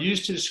are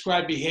used to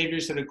describe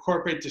behaviors that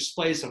incorporate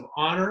displays of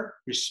honor,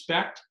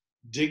 respect,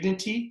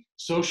 dignity,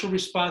 social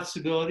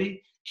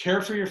responsibility,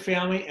 care for your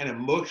family, and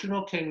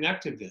emotional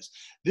connectiveness.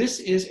 This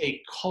is a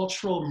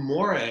cultural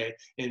mores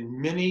in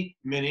many,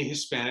 many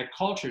Hispanic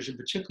cultures, and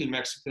particularly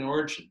Mexican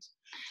origins.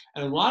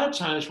 And a lot of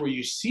times where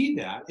you see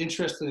that,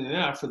 interestingly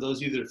enough, for those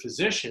of you that are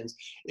physicians,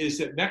 is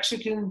that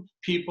Mexican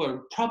people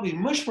are probably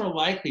much more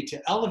likely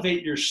to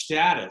elevate your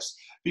status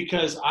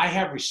because I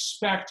have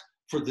respect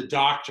for the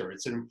doctor.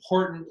 It's an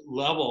important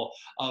level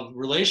of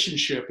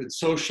relationship and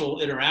social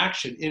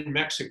interaction in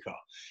Mexico.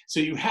 So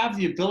you have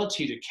the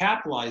ability to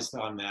capitalize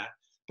on that,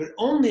 but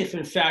only if,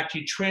 in fact,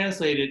 you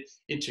translate it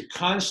into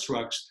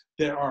constructs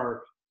that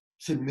are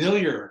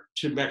familiar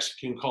to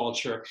Mexican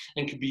culture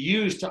and can be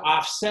used to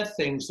offset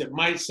things that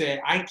might say,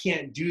 I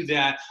can't do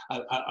that,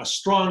 a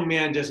strong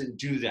man doesn't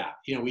do that.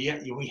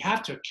 We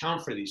have to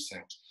account for these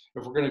things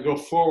if we're going to go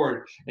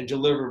forward and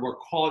deliver more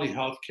quality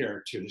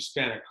healthcare to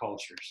Hispanic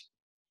cultures.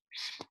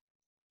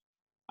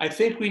 I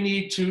think we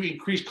need to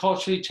increase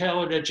culturally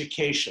tailored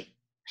education.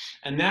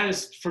 And that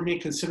is, for me,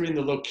 considering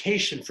the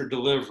location for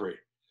delivery.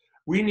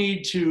 We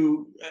need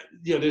to,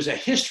 there's a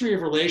history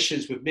of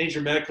relations with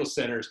major medical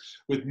centers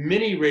with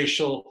many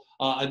racial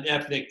and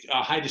ethnic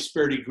high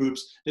disparity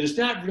groups that is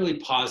not really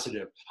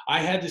positive. I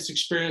had this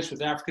experience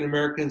with African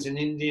Americans in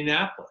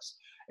Indianapolis.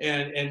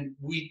 And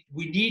we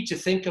need to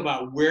think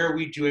about where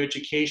we do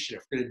education.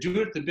 If we're going to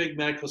do it at the big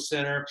medical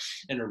center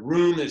in a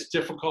room that's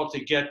difficult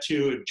to get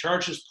to and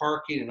charges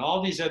parking and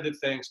all these other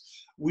things,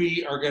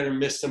 we are going to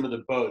miss some of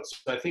the boats.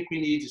 So I think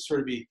we need to sort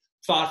of be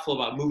thoughtful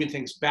about moving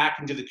things back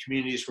into the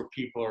communities where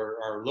people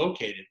are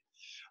located.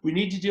 We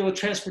need to deal with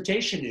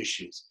transportation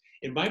issues.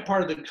 In my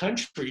part of the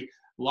country,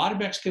 a lot of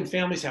Mexican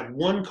families have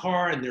one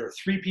car and there are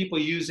 3 people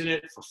using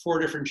it for 4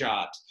 different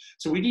jobs.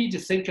 So we need to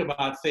think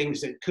about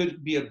things that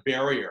could be a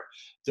barrier.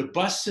 The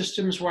bus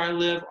systems where I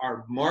live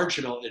are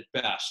marginal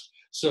at best.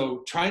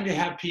 So trying to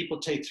have people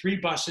take 3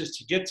 buses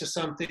to get to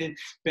something,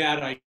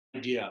 bad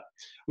idea.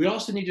 We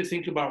also need to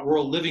think about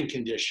rural living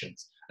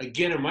conditions.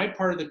 Again, in my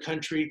part of the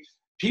country,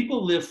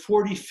 people live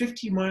 40,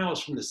 50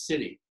 miles from the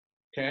city.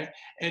 Okay,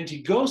 and to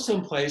go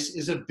someplace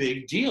is a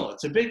big deal.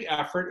 It's a big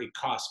effort. It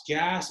costs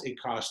gas, it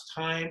costs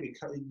time, it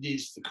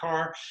needs the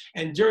car.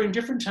 And during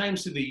different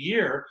times of the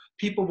year,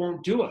 people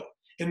won't do it.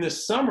 In the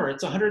summer,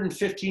 it's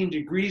 115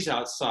 degrees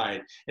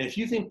outside. And if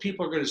you think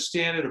people are going to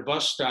stand at a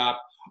bus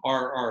stop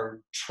or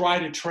try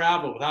to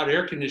travel without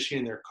air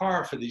conditioning in their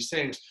car for these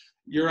things,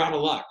 you're out of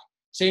luck.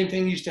 Same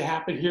thing used to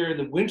happen here in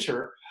the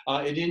winter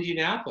in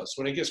Indianapolis.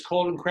 When it gets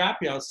cold and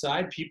crappy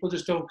outside, people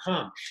just don't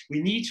come. We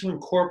need to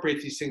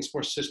incorporate these things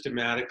more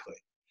systematically.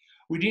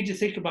 We need to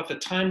think about the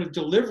time of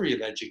delivery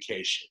of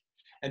education.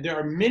 And there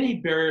are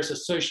many barriers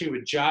associated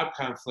with job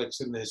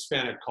conflicts in the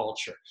Hispanic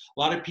culture. A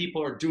lot of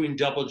people are doing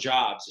double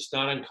jobs. It's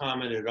not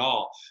uncommon at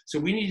all. So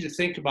we need to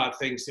think about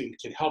things that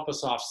can help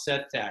us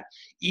offset that.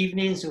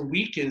 Evenings and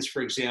weekends,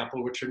 for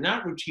example, which are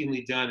not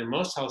routinely done in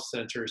most health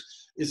centers,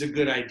 is a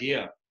good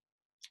idea.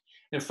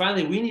 And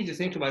finally, we need to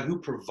think about who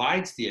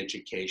provides the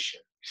education.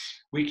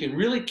 We can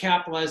really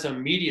capitalize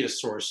on media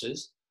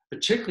sources,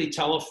 particularly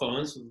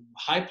telephones,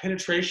 high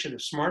penetration of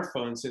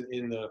smartphones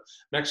in the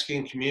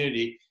Mexican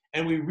community.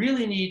 And we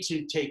really need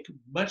to take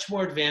much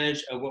more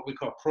advantage of what we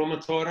call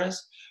promotoras,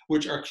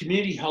 which are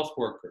community health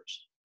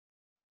workers.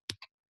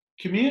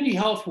 Community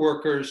health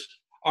workers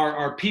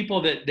are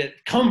people that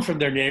come from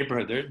their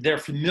neighborhood. They're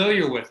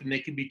familiar with, and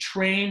they can be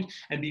trained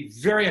and be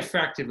very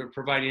effective at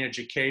providing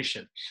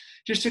education.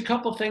 Just a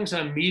couple things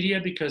on media,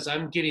 because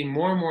I'm getting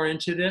more and more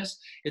into this.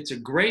 It's a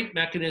great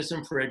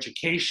mechanism for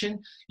education.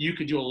 You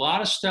can do a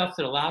lot of stuff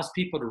that allows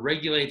people to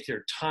regulate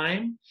their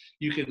time.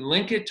 You can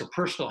link it to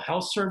personal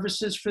health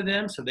services for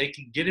them so they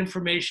can get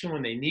information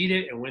when they need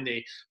it and when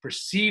they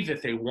perceive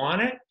that they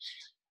want it.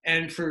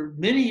 And for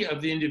many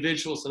of the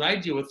individuals that I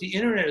deal with, the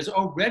internet is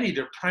already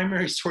their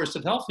primary source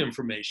of health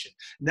information,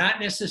 not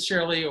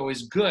necessarily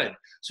always good.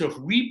 So if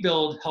we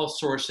build health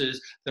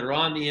sources that are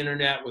on the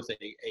internet with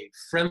a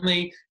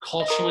friendly,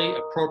 culturally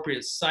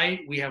appropriate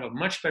site, we have a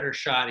much better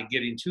shot at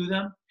getting to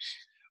them.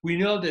 We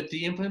know that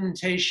the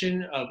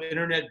implementation of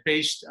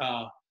internet-based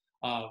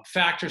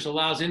factors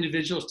allows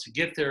individuals to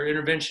get their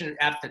intervention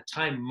at the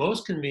time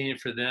most convenient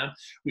for them.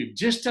 We've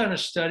just done a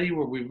study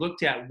where we've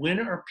looked at when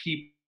are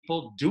people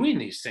doing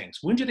these things?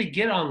 When do they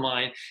get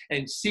online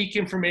and seek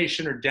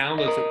information or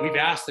downloads that we've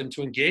asked them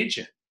to engage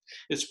in?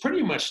 It's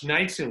pretty much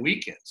nights and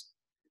weekends.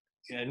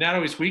 Not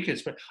always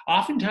weekends, but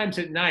oftentimes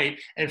at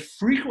night and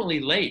frequently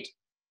late.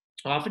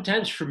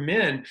 Oftentimes for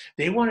men,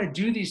 they want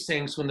to do these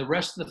things when the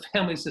rest of the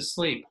family's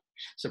asleep.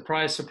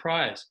 Surprise,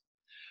 surprise.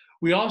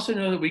 We also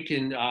know that we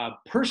can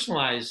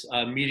personalize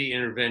media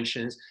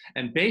interventions,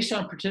 and based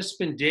on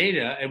participant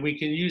data, and we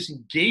can use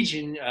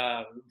engaging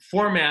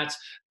formats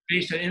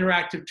based on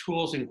interactive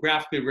tools and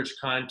graphically rich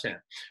content.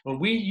 When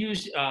we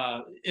use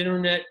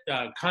internet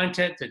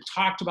content that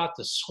talked about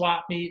the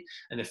swap meet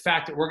and the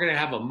fact that we're gonna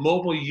have a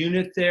mobile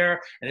unit there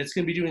and it's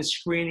gonna be doing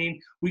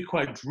screening, we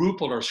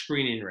quadrupled our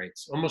screening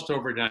rates almost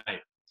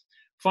overnight.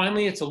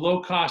 Finally, it's a low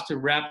cost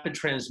and rapid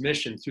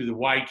transmission through the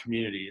wide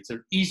community. It's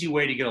an easy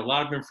way to get a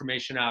lot of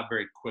information out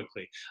very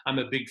quickly. I'm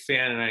a big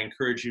fan and I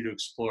encourage you to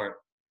explore it.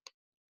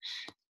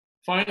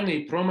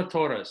 Finally,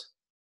 promotoras.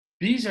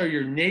 These are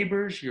your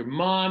neighbors, your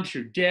moms,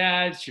 your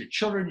dads, your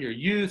children, your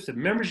youth, the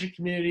members of your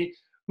community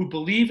who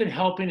believe in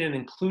helping and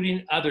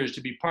including others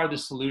to be part of the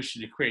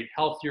solution to create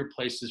healthier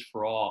places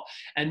for all.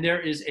 And there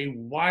is a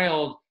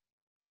wildly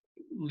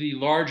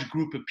large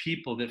group of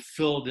people that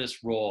fill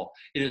this role.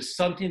 It is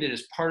something that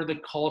is part of the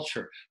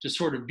culture to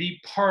sort of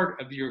be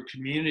part of your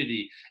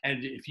community.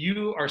 And if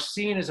you are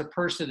seen as a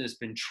person that's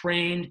been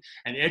trained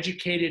and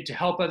educated to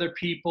help other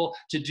people,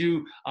 to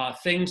do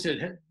things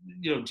that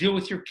deal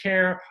with your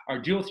care or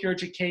deal with your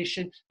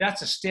education,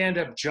 that's a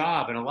stand-up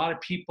job. And a lot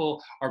of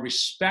people are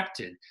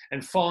respected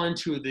and fall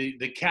into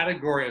the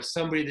category of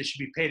somebody that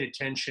should be paid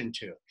attention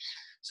to.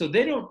 So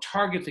they don't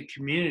target the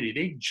community,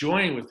 they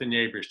join with the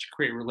neighbors to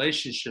create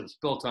relationships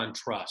built on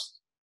trust.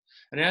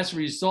 And as a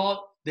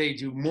result, they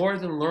do more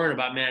than learn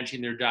about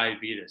managing their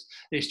diabetes.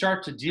 They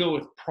start to deal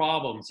with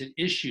problems and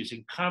issues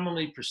and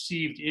commonly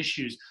perceived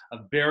issues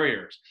of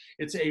barriers.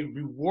 It's a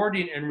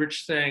rewarding and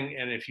rich thing.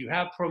 And if you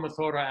have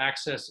promotora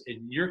access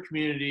in your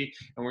community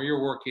and where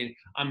you're working,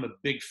 I'm a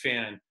big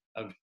fan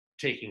of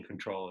taking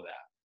control of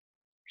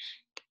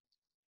that.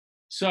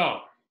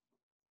 So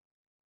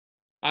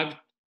I've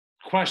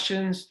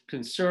questions,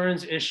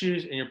 concerns,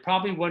 issues, and you're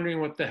probably wondering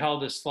what the hell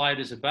this slide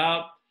is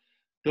about.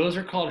 Those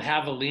are called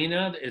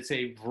javelina. It's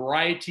a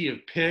variety of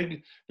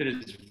pig that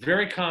is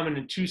very common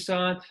in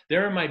Tucson.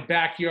 They're in my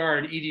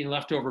backyard eating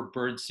leftover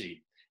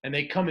birdseed, and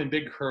they come in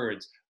big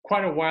herds.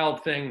 Quite a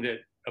wild thing that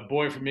a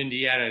boy from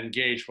Indiana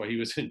engaged while he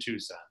was in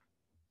Tucson.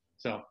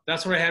 So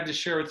that's what I have to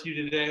share with you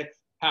today.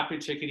 Happy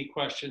to take any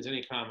questions,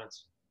 any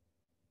comments.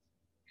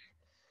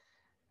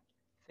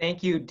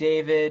 Thank you,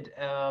 David.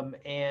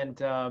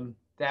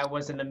 That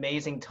was an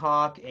amazing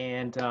talk.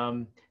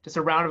 And just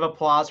a round of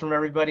applause from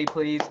everybody,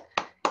 please.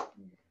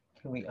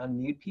 Can we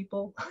unmute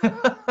people?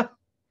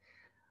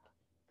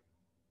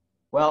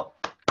 Well,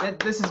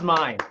 this is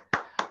mine.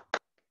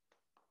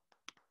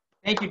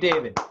 Thank you,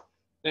 David.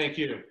 Thank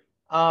you.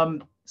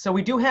 So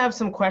we do have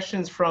some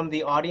questions from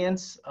the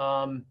audience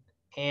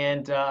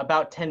and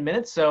about 10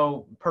 minutes,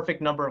 so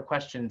perfect number of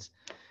questions.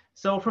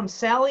 So from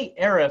Sally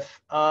Arif,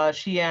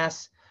 she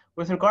asks,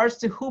 with regards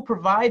to who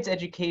provides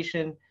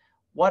education,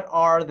 what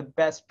are the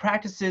best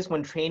practices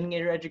when training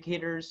your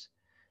educators?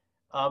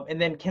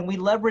 And then can we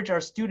leverage our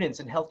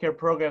students in healthcare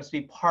programs to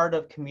be part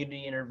of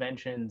community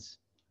interventions?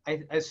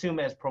 I assume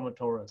as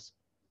promotoras.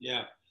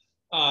 Yeah,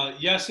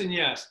 yes and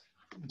yes.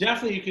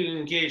 Definitely you can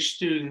engage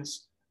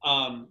students.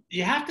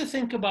 You have to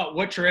think about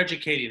what you're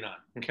educating on,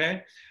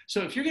 okay?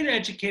 So if you're gonna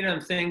educate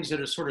on things that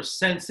are sort of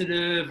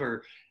sensitive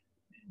or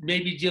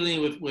maybe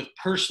dealing with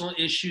personal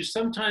issues,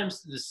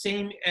 sometimes the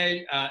same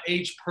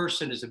age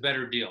person is a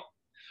better deal.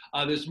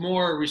 There's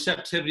more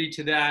receptivity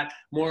to that,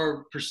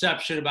 more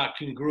perception about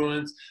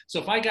congruence. So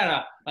if I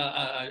got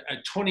a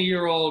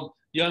 20-year-old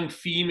young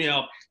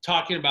female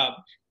talking about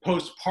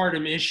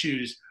postpartum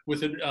issues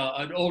with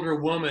an older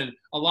woman,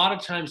 a lot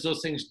of times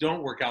those things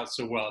don't work out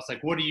so well. It's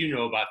like, what do you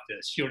know about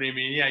this? You know what I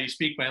mean? Yeah, you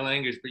speak my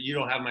language, but you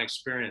don't have my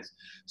experience.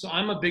 So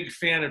I'm a big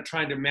fan of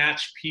trying to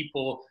match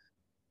people.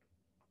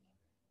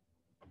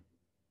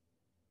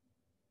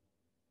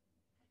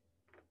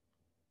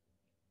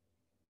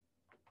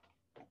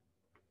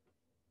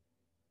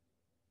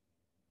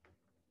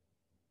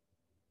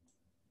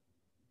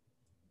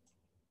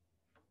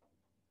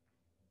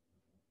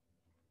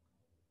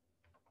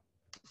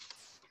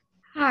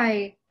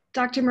 Hi,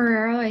 Dr.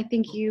 Marrero. I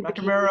think you.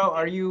 Dr. Marrero,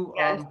 are you?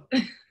 Yes.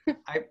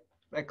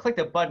 I clicked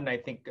a button, I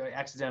think,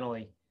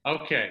 accidentally.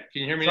 Okay,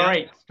 can you hear me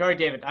Sorry, now? sorry,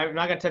 David. I'm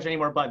not going to touch any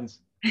more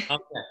buttons.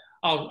 Okay,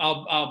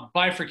 I'll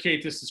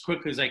bifurcate this as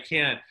quickly as I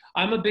can.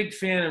 I'm a big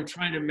fan of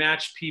trying to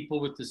match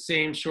people with the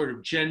same sort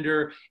of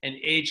gender and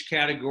age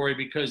category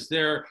because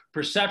their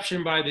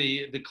perception by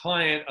the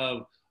client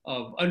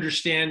of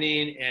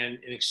understanding and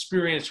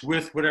experience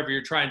with whatever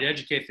you're trying to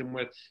educate them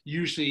with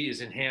usually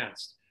is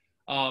enhanced.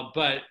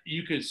 But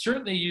you could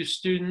certainly use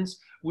students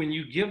when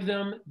you give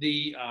them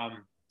the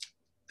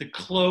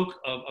cloak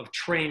of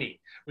training.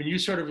 When you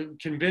sort of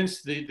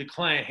convince the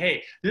client,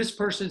 hey, this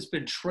person's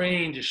been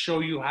trained to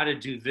show you how to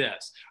do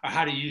this, or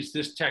how to use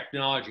this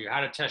technology, or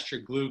how to test your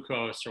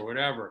glucose or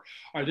whatever,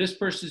 or this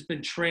person's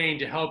been trained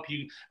to help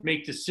you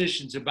make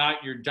decisions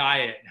about your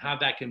diet and how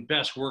that can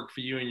best work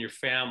for you and your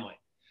family.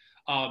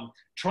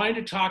 Trying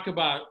to talk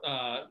about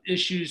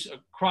issues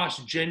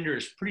across gender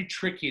is pretty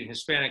tricky in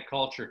Hispanic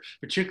culture,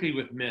 particularly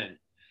with men.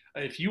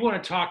 If you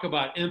want to talk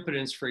about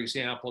impotence, for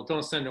example,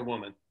 don't send a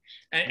woman.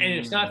 And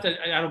it's not that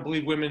I don't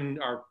believe women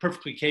are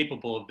perfectly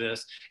capable of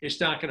this. It's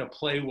not going to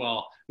play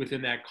well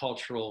within that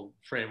cultural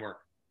framework.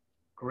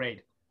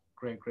 Great,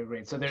 great, great,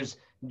 great. So there's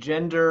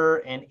gender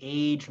and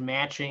age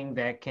matching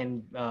that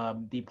can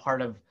be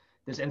part of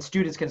this, and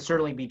students can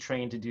certainly be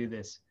trained to do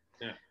this.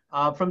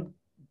 Yeah. From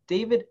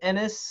David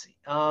Ennis,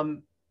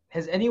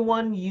 has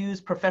anyone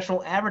used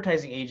professional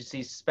advertising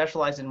agencies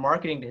specialized in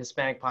marketing to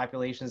Hispanic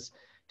populations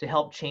to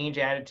help change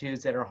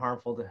attitudes that are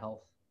harmful to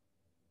health?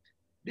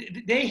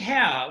 They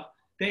have,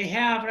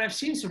 and I've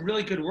seen some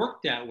really good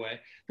work that way.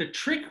 The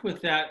trick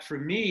with that for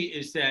me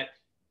is that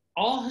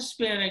all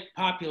Hispanic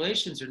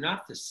populations are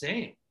not the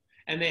same,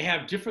 and they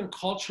have different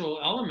cultural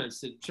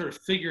elements that sort of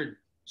figure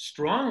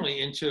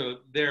strongly into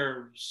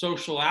their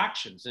social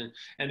actions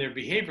and their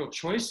behavioral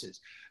choices.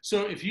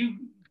 So if you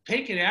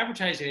take an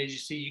advertising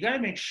agency, you got to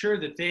make sure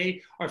that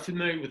they are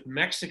familiar with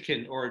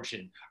Mexican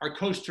origin, or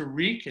Costa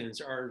Ricans,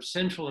 or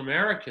Central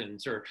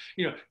Americans, or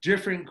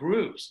different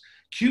groups.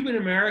 Cuban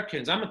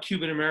Americans, I'm a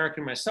Cuban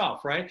American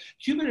myself, right?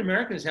 Cuban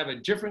Americans have a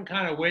different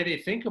kind of way they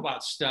think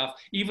about stuff,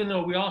 even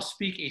though we all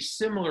speak a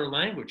similar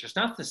language. It's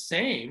not the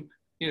same,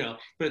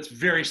 but it's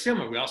very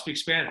similar. We all speak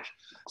Spanish.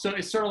 So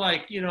it's sort of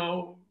like,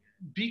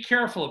 be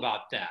careful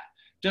about that.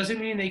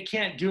 Doesn't mean they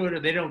can't do it or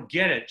they don't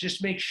get it.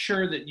 Just make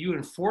sure that you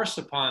enforce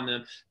upon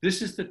them,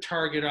 this is the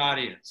target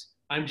audience.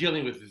 I'm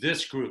dealing with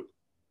this group,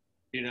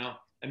 and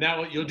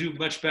you'll do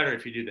much better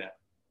if you do that.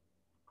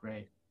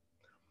 Great.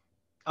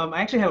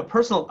 I actually have a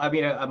personal,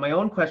 my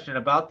own question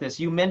about this.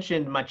 You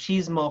mentioned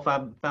machismo,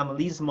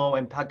 familismo,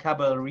 and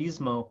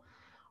caballerismo.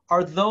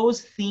 Are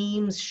those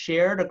themes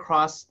shared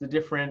across the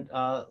different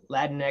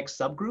Latinx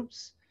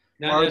subgroups?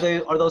 Not Or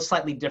necessarily. are those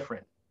slightly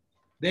different?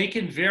 They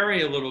can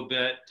vary a little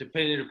bit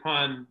depending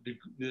upon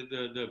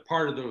the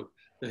part of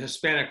the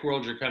Hispanic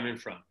world you're coming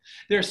from.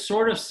 They're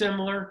sort of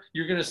similar.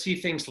 You're going to see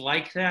things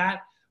like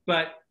that.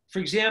 But for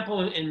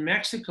example, in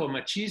Mexico,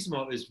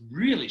 machismo is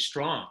really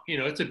strong. You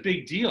know, it's a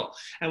big deal.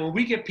 And when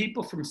we get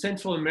people from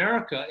Central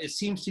America, it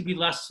seems to be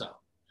less so.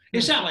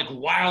 It's not like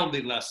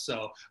wildly less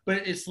so,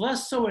 but it's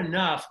less so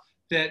enough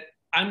that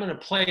I'm going to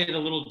play it a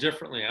little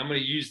differently. I'm going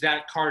to use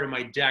that card in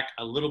my deck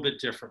a little bit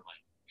differently,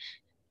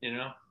 you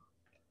know?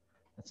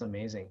 That's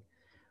amazing.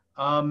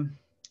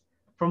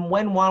 From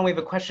Wen Wan, we have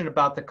a question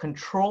about the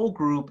control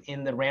group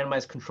in the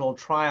randomized controlled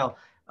trial.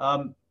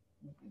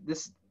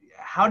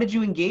 How did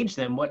you engage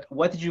them?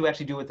 What did you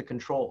actually do with the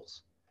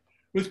controls?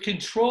 With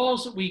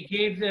controls, we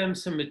gave them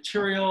some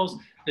materials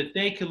that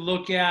they could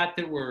look at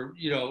that were,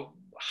 you know,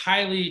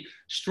 highly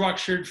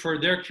structured for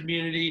their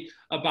community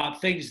about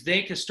things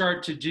they could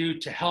start to do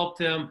to help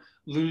them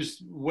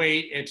lose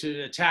weight and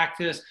to attack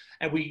this.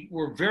 And we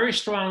were very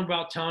strong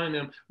about telling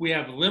them, we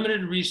have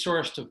limited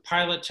resource to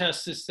pilot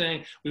test this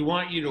thing. We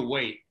want you to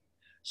wait.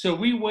 So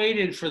we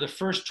waited for the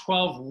first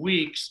 12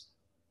 weeks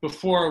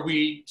before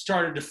we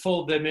started to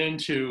fold them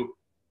into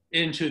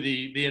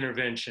the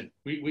intervention.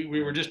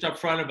 We were just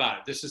upfront about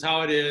it. This is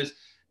how it is.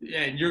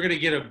 And you're going to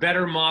get a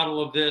better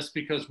model of this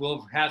because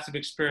we'll have some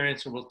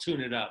experience and we'll tune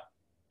it up.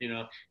 You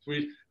know,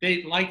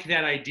 they like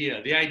that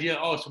idea. The idea,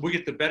 oh, so we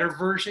get the better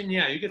version.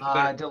 Yeah, you get the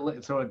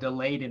better. So a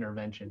delayed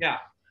intervention. Yeah.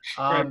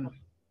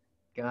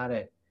 Got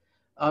it.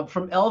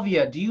 From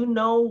Elvia, do you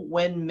know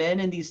when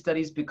men in these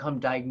studies become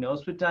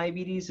diagnosed with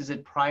diabetes? Is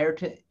it prior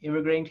to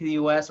immigrating to the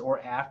US or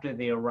after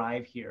they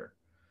arrive here?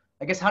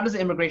 I guess, how does the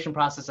immigration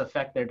process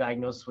affect their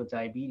diagnosis with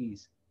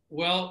diabetes?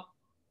 Well,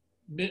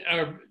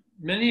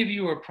 many of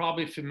you are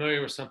probably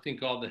familiar with something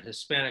called the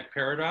Hispanic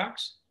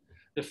paradox.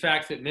 The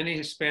fact that many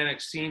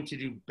Hispanics seem to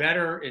do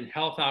better in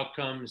health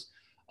outcomes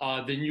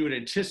than you would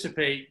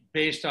anticipate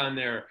based on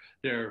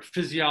their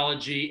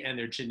physiology and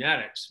their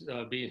genetics,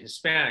 being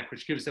Hispanic,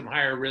 which gives them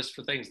higher risk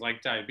for things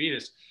like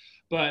diabetes.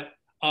 But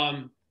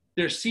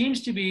there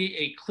seems to be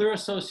a clear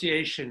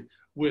association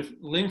with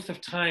length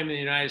of time in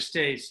the United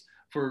States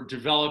for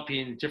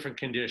developing different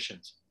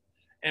conditions.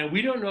 And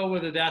we don't know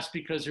whether that's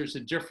because there's a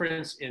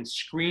difference in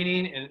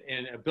screening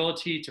and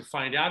ability to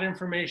find out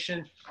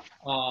information,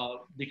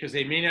 because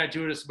they may not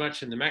do it as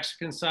much in the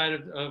Mexican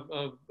side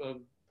of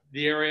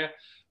the area.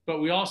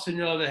 But we also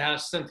know that it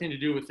has something to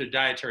do with their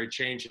dietary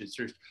changes.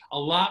 There's a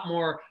lot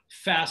more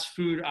fast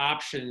food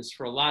options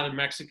for a lot of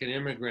Mexican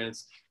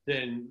immigrants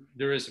than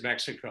there is in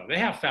Mexico. They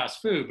have fast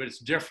food, but it's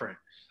different.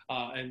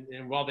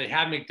 And while they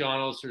have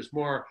McDonald's, there's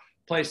more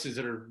places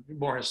that are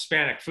more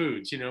Hispanic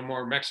foods, you know,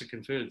 more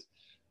Mexican foods.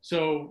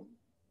 So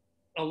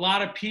a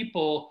lot of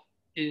people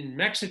in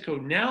Mexico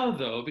now,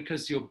 though,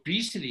 because the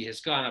obesity has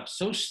gone up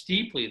so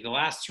steeply the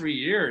last 3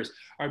 years,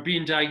 are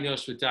being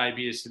diagnosed with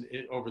diabetes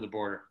over the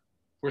border.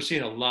 We're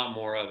seeing a lot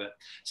more of it.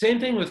 Same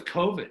thing with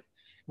COVID.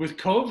 With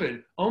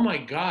COVID, oh my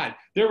God,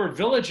 there were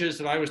villages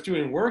that I was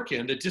doing work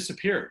in that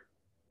disappeared.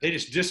 They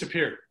just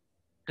disappeared.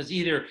 Because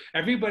either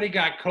everybody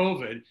got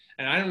COVID,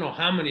 and I don't know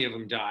how many of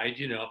them died,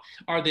 you know,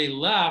 or they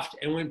left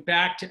and went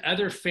back to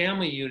other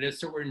family units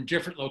that were in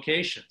different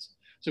locations.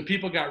 So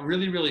people got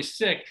really, really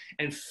sick,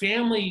 and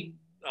family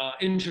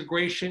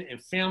integration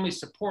and family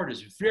support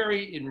is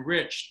very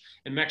enriched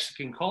in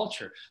Mexican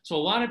culture. So a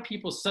lot of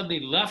people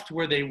suddenly left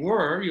where they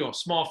were, you know, a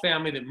small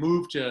family that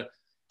moved to,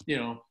 you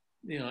know,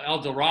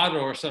 El Dorado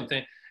or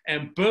something,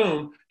 and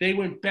boom, they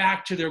went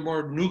back to their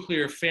more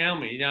nuclear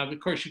family. Now, of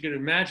course, you can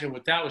imagine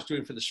what that was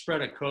doing for the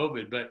spread of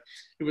COVID, but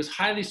it was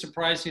highly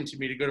surprising to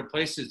me to go to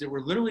places that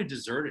were literally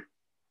deserted,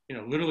 you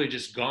know, literally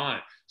just gone.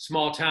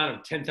 Small town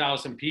of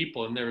 10,000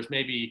 people, and there was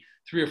maybe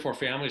 3 or 4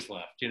 families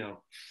left, you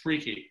know,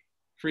 freaky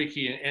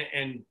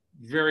and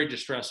very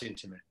distressing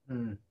to me.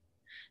 Mm.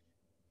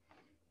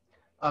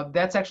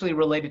 That's actually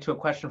related to a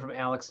question from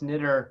Alex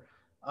Knitter.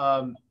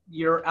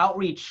 Your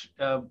outreach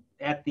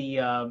at the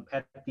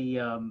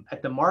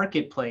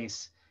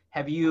marketplace,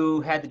 have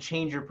you had to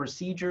change your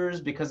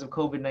procedures because of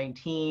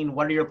COVID-19?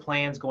 What are your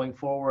plans going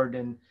forward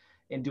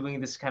in doing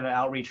this kind of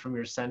outreach from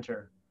your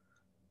center?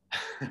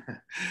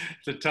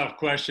 It's a tough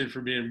question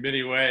for me in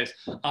many ways.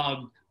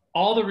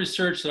 All the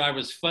research that I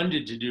was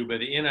funded to do by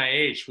the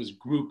NIH was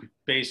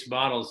group-based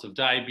models of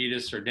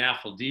diabetes or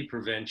NAFLD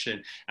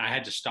prevention. I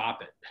had to stop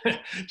it,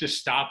 just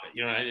stop it.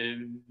 You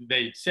know,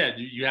 they said,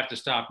 you have to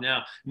stop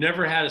now.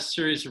 Never had a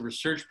series of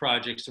research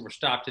projects that were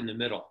stopped in the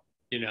middle,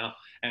 you know,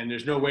 and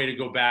there's no way to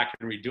go back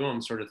and redo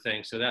them sort of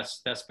thing. So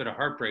that's been a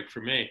heartbreak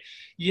for me.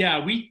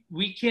 Yeah,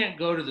 we can't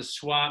go to the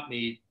swap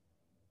meet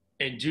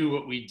and do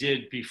what we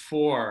did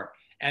before.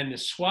 And the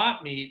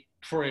swap meet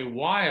for a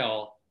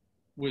while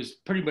was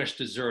pretty much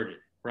deserted,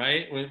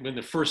 right? When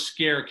the first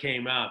scare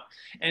came out.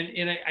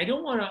 And I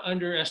don't want to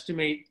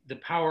underestimate the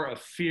power of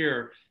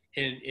fear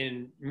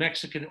in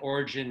Mexican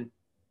origin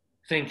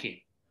thinking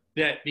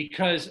that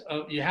because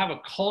you have a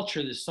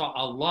culture that saw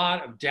a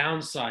lot of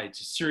downsides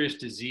to serious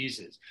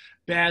diseases,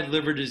 bad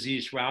liver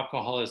disease from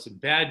alcoholism,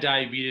 bad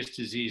diabetes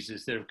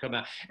diseases that have come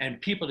out, and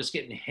people just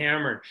getting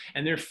hammered,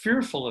 and they're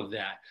fearful of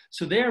that.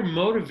 So they are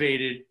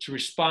motivated to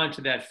respond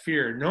to that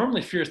fear.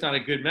 Normally, fear is not a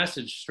good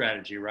message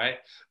strategy, right?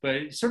 But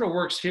it sort of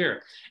works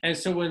here. And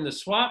so when the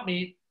swap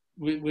meet,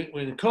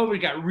 when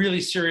COVID got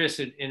really serious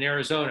in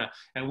Arizona,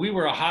 and we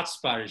were a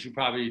hotspot, as you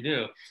probably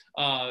knew,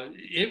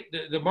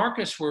 the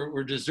markets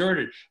were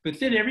deserted. But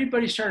then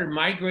everybody started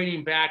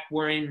migrating back,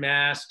 wearing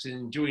masks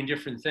and doing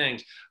different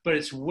things. But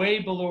it's way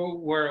below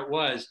where it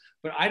was.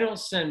 But I don't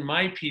send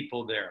my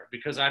people there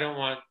because I don't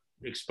want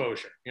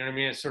exposure. You know what I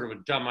mean? It's sort of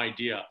a dumb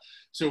idea.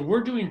 So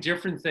we're doing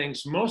different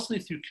things, mostly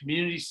through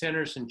community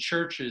centers and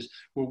churches,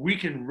 where we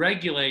can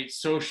regulate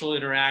social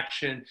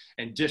interaction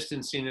and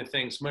distancing and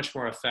things much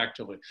more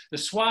effectively. The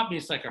swap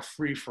meet's like a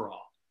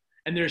free-for-all.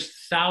 And there's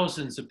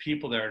thousands of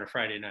people there on a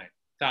Friday night.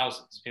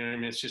 Thousands. You know what I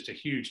mean? It's just a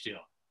huge deal.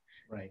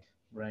 Right.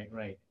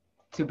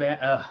 Too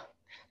bad.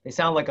 They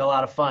sound like a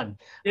lot of fun.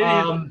 It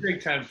is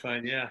big time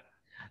fun, yeah.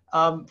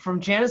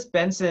 From Janice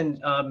Benson,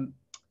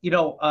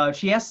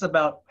 she asks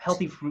about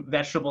healthy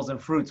vegetables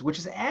and fruits, which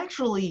is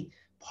actually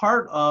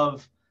part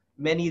of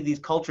many of these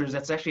cultures.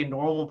 That's actually a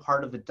normal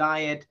part of the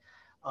diet.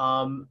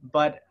 So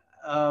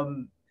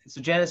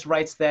Janice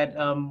writes that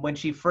when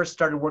she first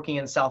started working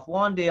in South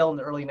Lawndale in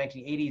the early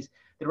 1980s,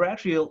 there were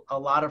actually a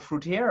lot of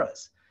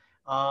fruteras,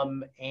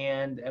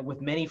 and with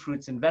many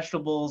fruits and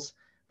vegetables,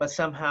 but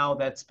somehow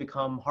that's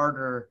become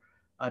harder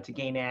to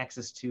gain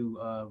access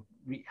to.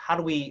 How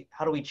do we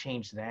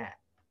change that?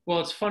 Well,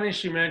 it's funny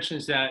she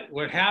mentions that.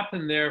 What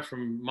happened there,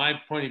 from my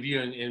point of view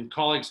and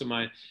colleagues of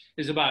mine,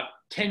 is about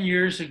 10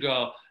 years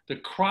ago, the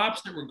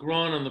crops that were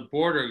grown on the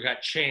border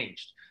got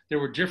changed. There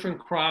were different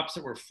crops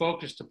that were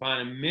focused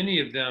upon, and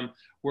many of them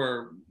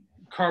were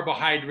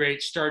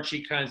carbohydrate,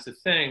 starchy kinds of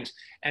things.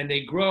 And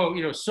they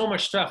grow, so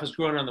much stuff is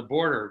grown on the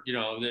border,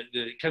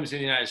 that comes in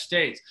the United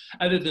States.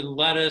 Other than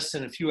lettuce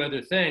and a few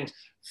other things,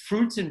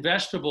 fruits and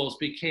vegetables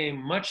became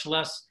much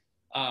less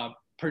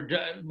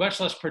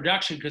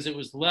production because it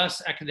was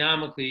less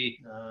economically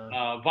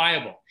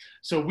viable.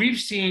 So we've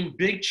seen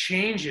big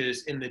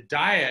changes in the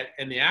diet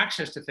and the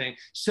access to things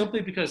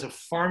simply because of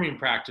farming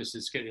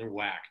practices getting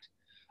whacked.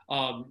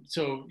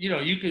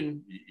 You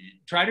can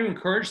try to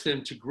encourage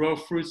them to grow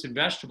fruits and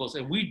vegetables.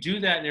 And we do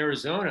that in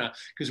Arizona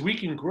because we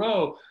can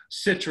grow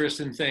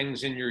citrus and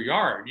things in your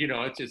yard.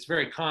 It's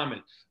very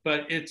common,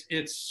 but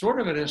it's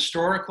sort of an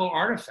historical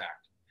artifact.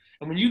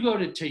 And when you go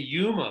to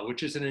Yuma,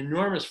 which is an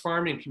enormous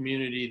farming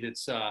community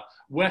that's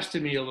west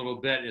of me a little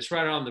bit, it's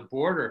right on the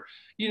border,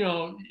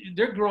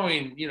 they're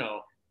growing,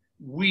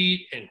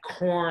 wheat and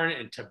corn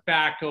and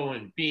tobacco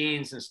and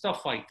beans and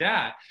stuff like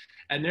that.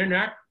 And they're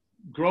not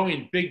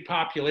growing big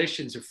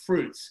populations of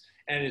fruits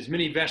and as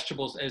many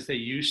vegetables as they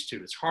used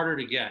to. It's harder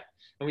to get.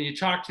 And when you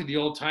talk to the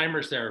old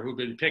timers there who've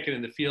been picking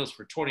in the fields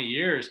for 20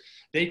 years,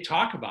 they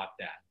talk about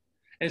that.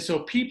 And so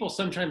people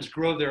sometimes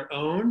grow their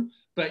own.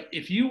 But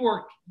if you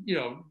work,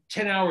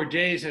 10-hour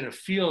days in a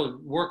field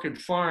working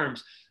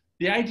farms,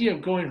 the idea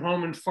of going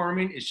home and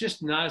farming is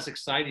just not as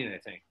exciting, I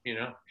think,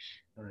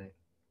 All right.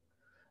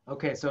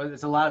 Okay, so it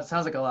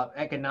sounds like a lot of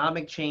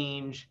economic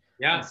change,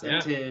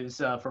 incentives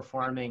for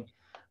farming.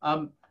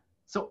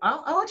 So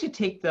I'll let you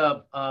take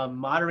the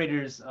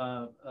moderators.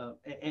 I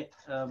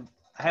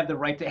have the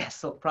right to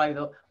ask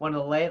probably one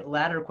of the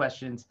latter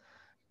questions.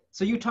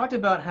 So you talked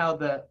about how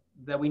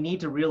that we need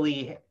to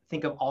really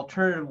think of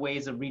alternative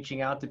ways of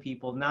reaching out to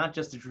people, not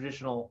just the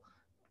traditional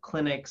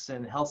clinics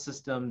and health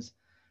systems,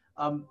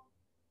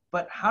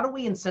 but how do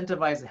we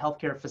incentivize the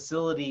healthcare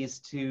facilities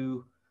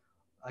to,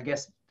 I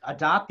guess,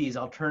 adopt these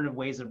alternative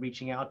ways of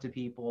reaching out to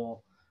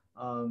people?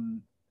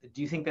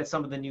 Do you think that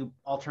some of the new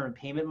alternative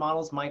payment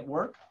models might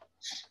work?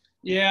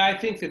 Yeah, I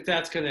think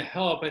that's going to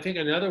help. I think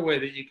another way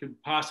that you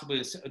could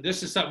possibly,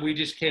 this is something we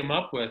just came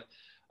up with.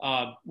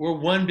 We're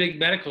one big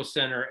medical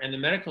center, and the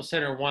medical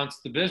center wants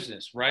the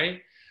business,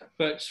 right?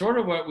 But sort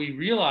of what we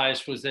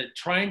realized was that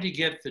trying to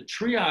get the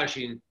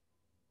triaging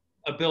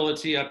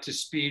ability up to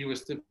speed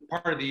was the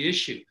part of the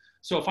issue.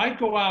 So if I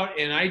go out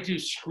and I do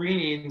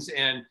screenings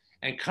and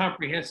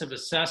comprehensive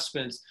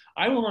assessments,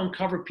 I will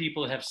uncover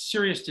people that have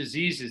serious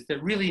diseases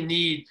that really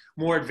need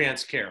more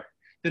advanced care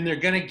than they're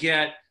going to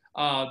get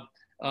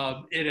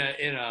in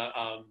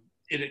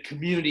a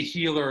community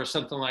healer or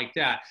something like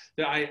that.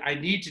 That I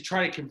need to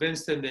try to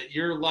convince them that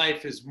your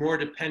life is more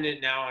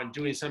dependent now on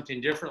doing something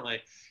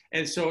differently.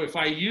 And so if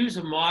I use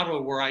a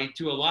model where I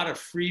do a lot of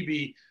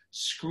freebie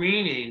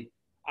screening,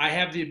 I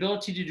have the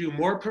ability to do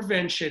more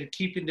prevention,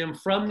 keeping them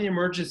from the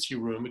emergency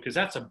room, because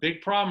that's a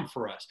big problem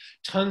for us.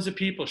 Tons of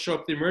people show up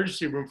at the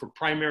emergency room for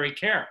primary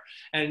care,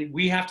 and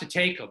we have to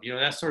take them.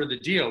 That's sort of the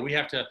deal. We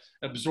have to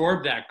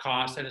absorb that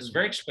cost, and it's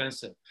very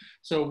expensive.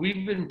 So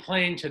we've been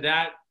playing to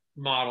that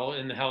model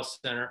in the health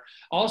center.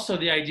 Also,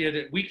 the idea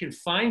that we can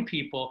find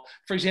people.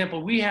 For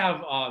example, we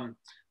have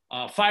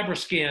fiber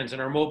scans in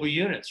our mobile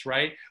units,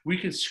 right? We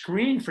can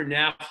screen for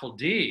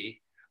NAFLD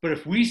But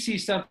if we see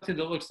something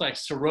that looks like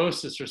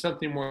cirrhosis or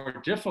something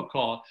more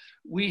difficult,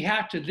 we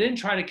have to then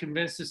try to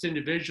convince this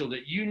individual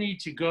that you need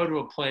to go to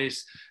a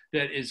place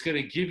that is going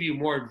to give you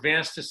more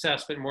advanced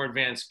assessment, more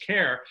advanced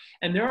care.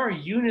 And there are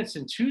units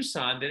in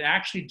Tucson that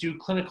actually do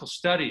clinical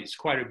studies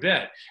quite a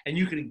bit. And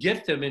you can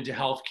get them into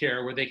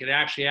healthcare where they can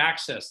actually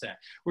access that.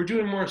 We're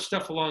doing more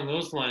stuff along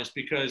those lines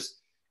because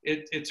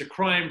it's a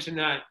crime to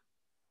not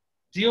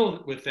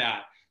deal with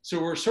that. So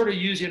we're sort of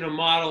using a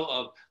model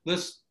of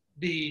let's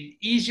be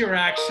easier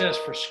access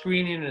for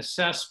screening and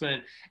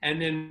assessment,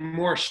 and then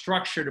more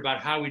structured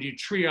about how we do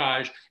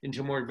triage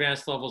into more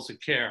advanced levels of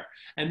care.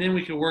 And then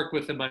we can work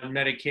with them on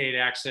Medicaid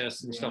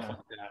access and stuff like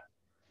that.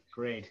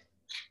 Great.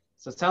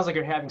 So it sounds like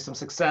you're having some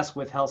success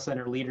with health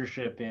center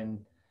leadership in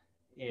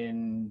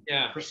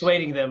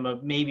persuading them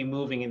of maybe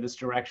moving in this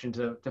direction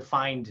to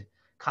find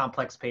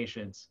complex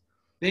patients.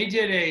 They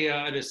did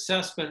an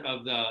assessment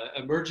of the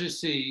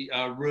emergency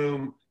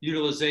room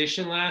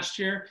utilization last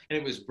year, and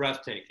it was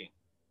breathtaking.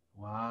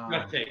 Wow.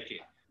 Breathtaking.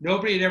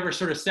 Nobody had ever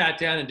sort of sat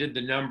down and did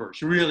the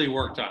numbers, really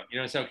worked on it. You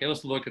know, say, okay,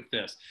 let's look at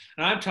this.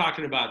 And I'm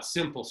talking about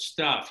simple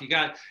stuff.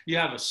 You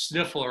have a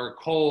sniffle or a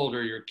cold,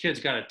 or your kid's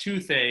got a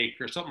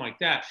toothache or something like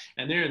that,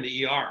 and they're in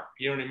the ER.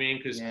 You know what I mean?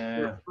 Because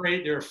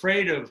they're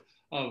afraid of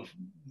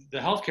the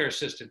healthcare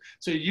system.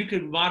 So you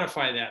could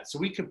modify that. So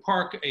we could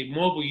park a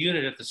mobile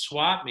unit at the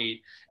swap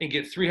meet and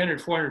get 300,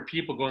 400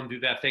 people going through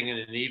that thing in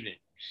an evening.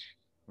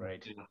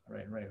 Right,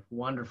 right.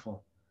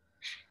 Wonderful.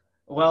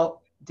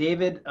 Well,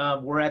 David,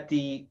 we're at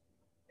the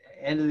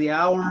end of the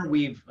hour.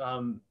 We've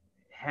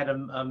had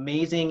an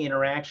amazing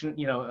interaction,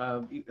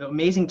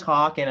 amazing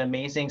talk and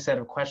amazing set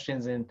of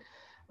questions. And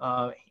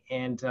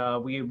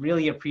we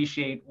really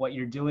appreciate what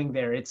you're doing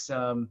there. It's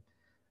an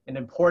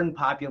important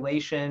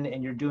population,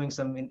 and you're doing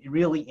some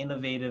really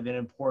innovative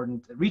and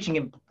reaching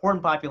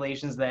important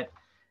populations that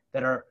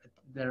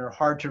are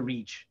hard to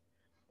reach.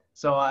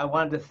 So I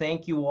wanted to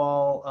thank you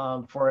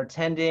all for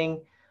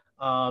attending.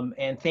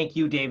 And thank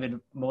you, David,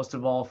 most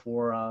of all,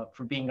 for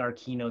being our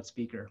keynote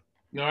speaker.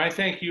 No, I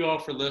thank you all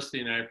for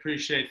listening. I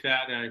appreciate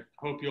that. And I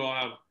hope you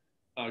all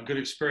have good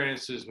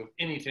experiences with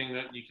anything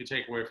that you could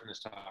take away from this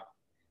talk.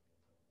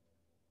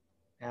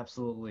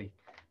 Absolutely.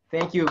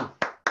 Thank you.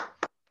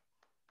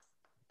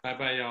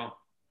 Bye-bye, y'all.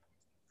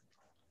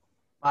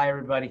 Bye,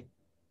 everybody.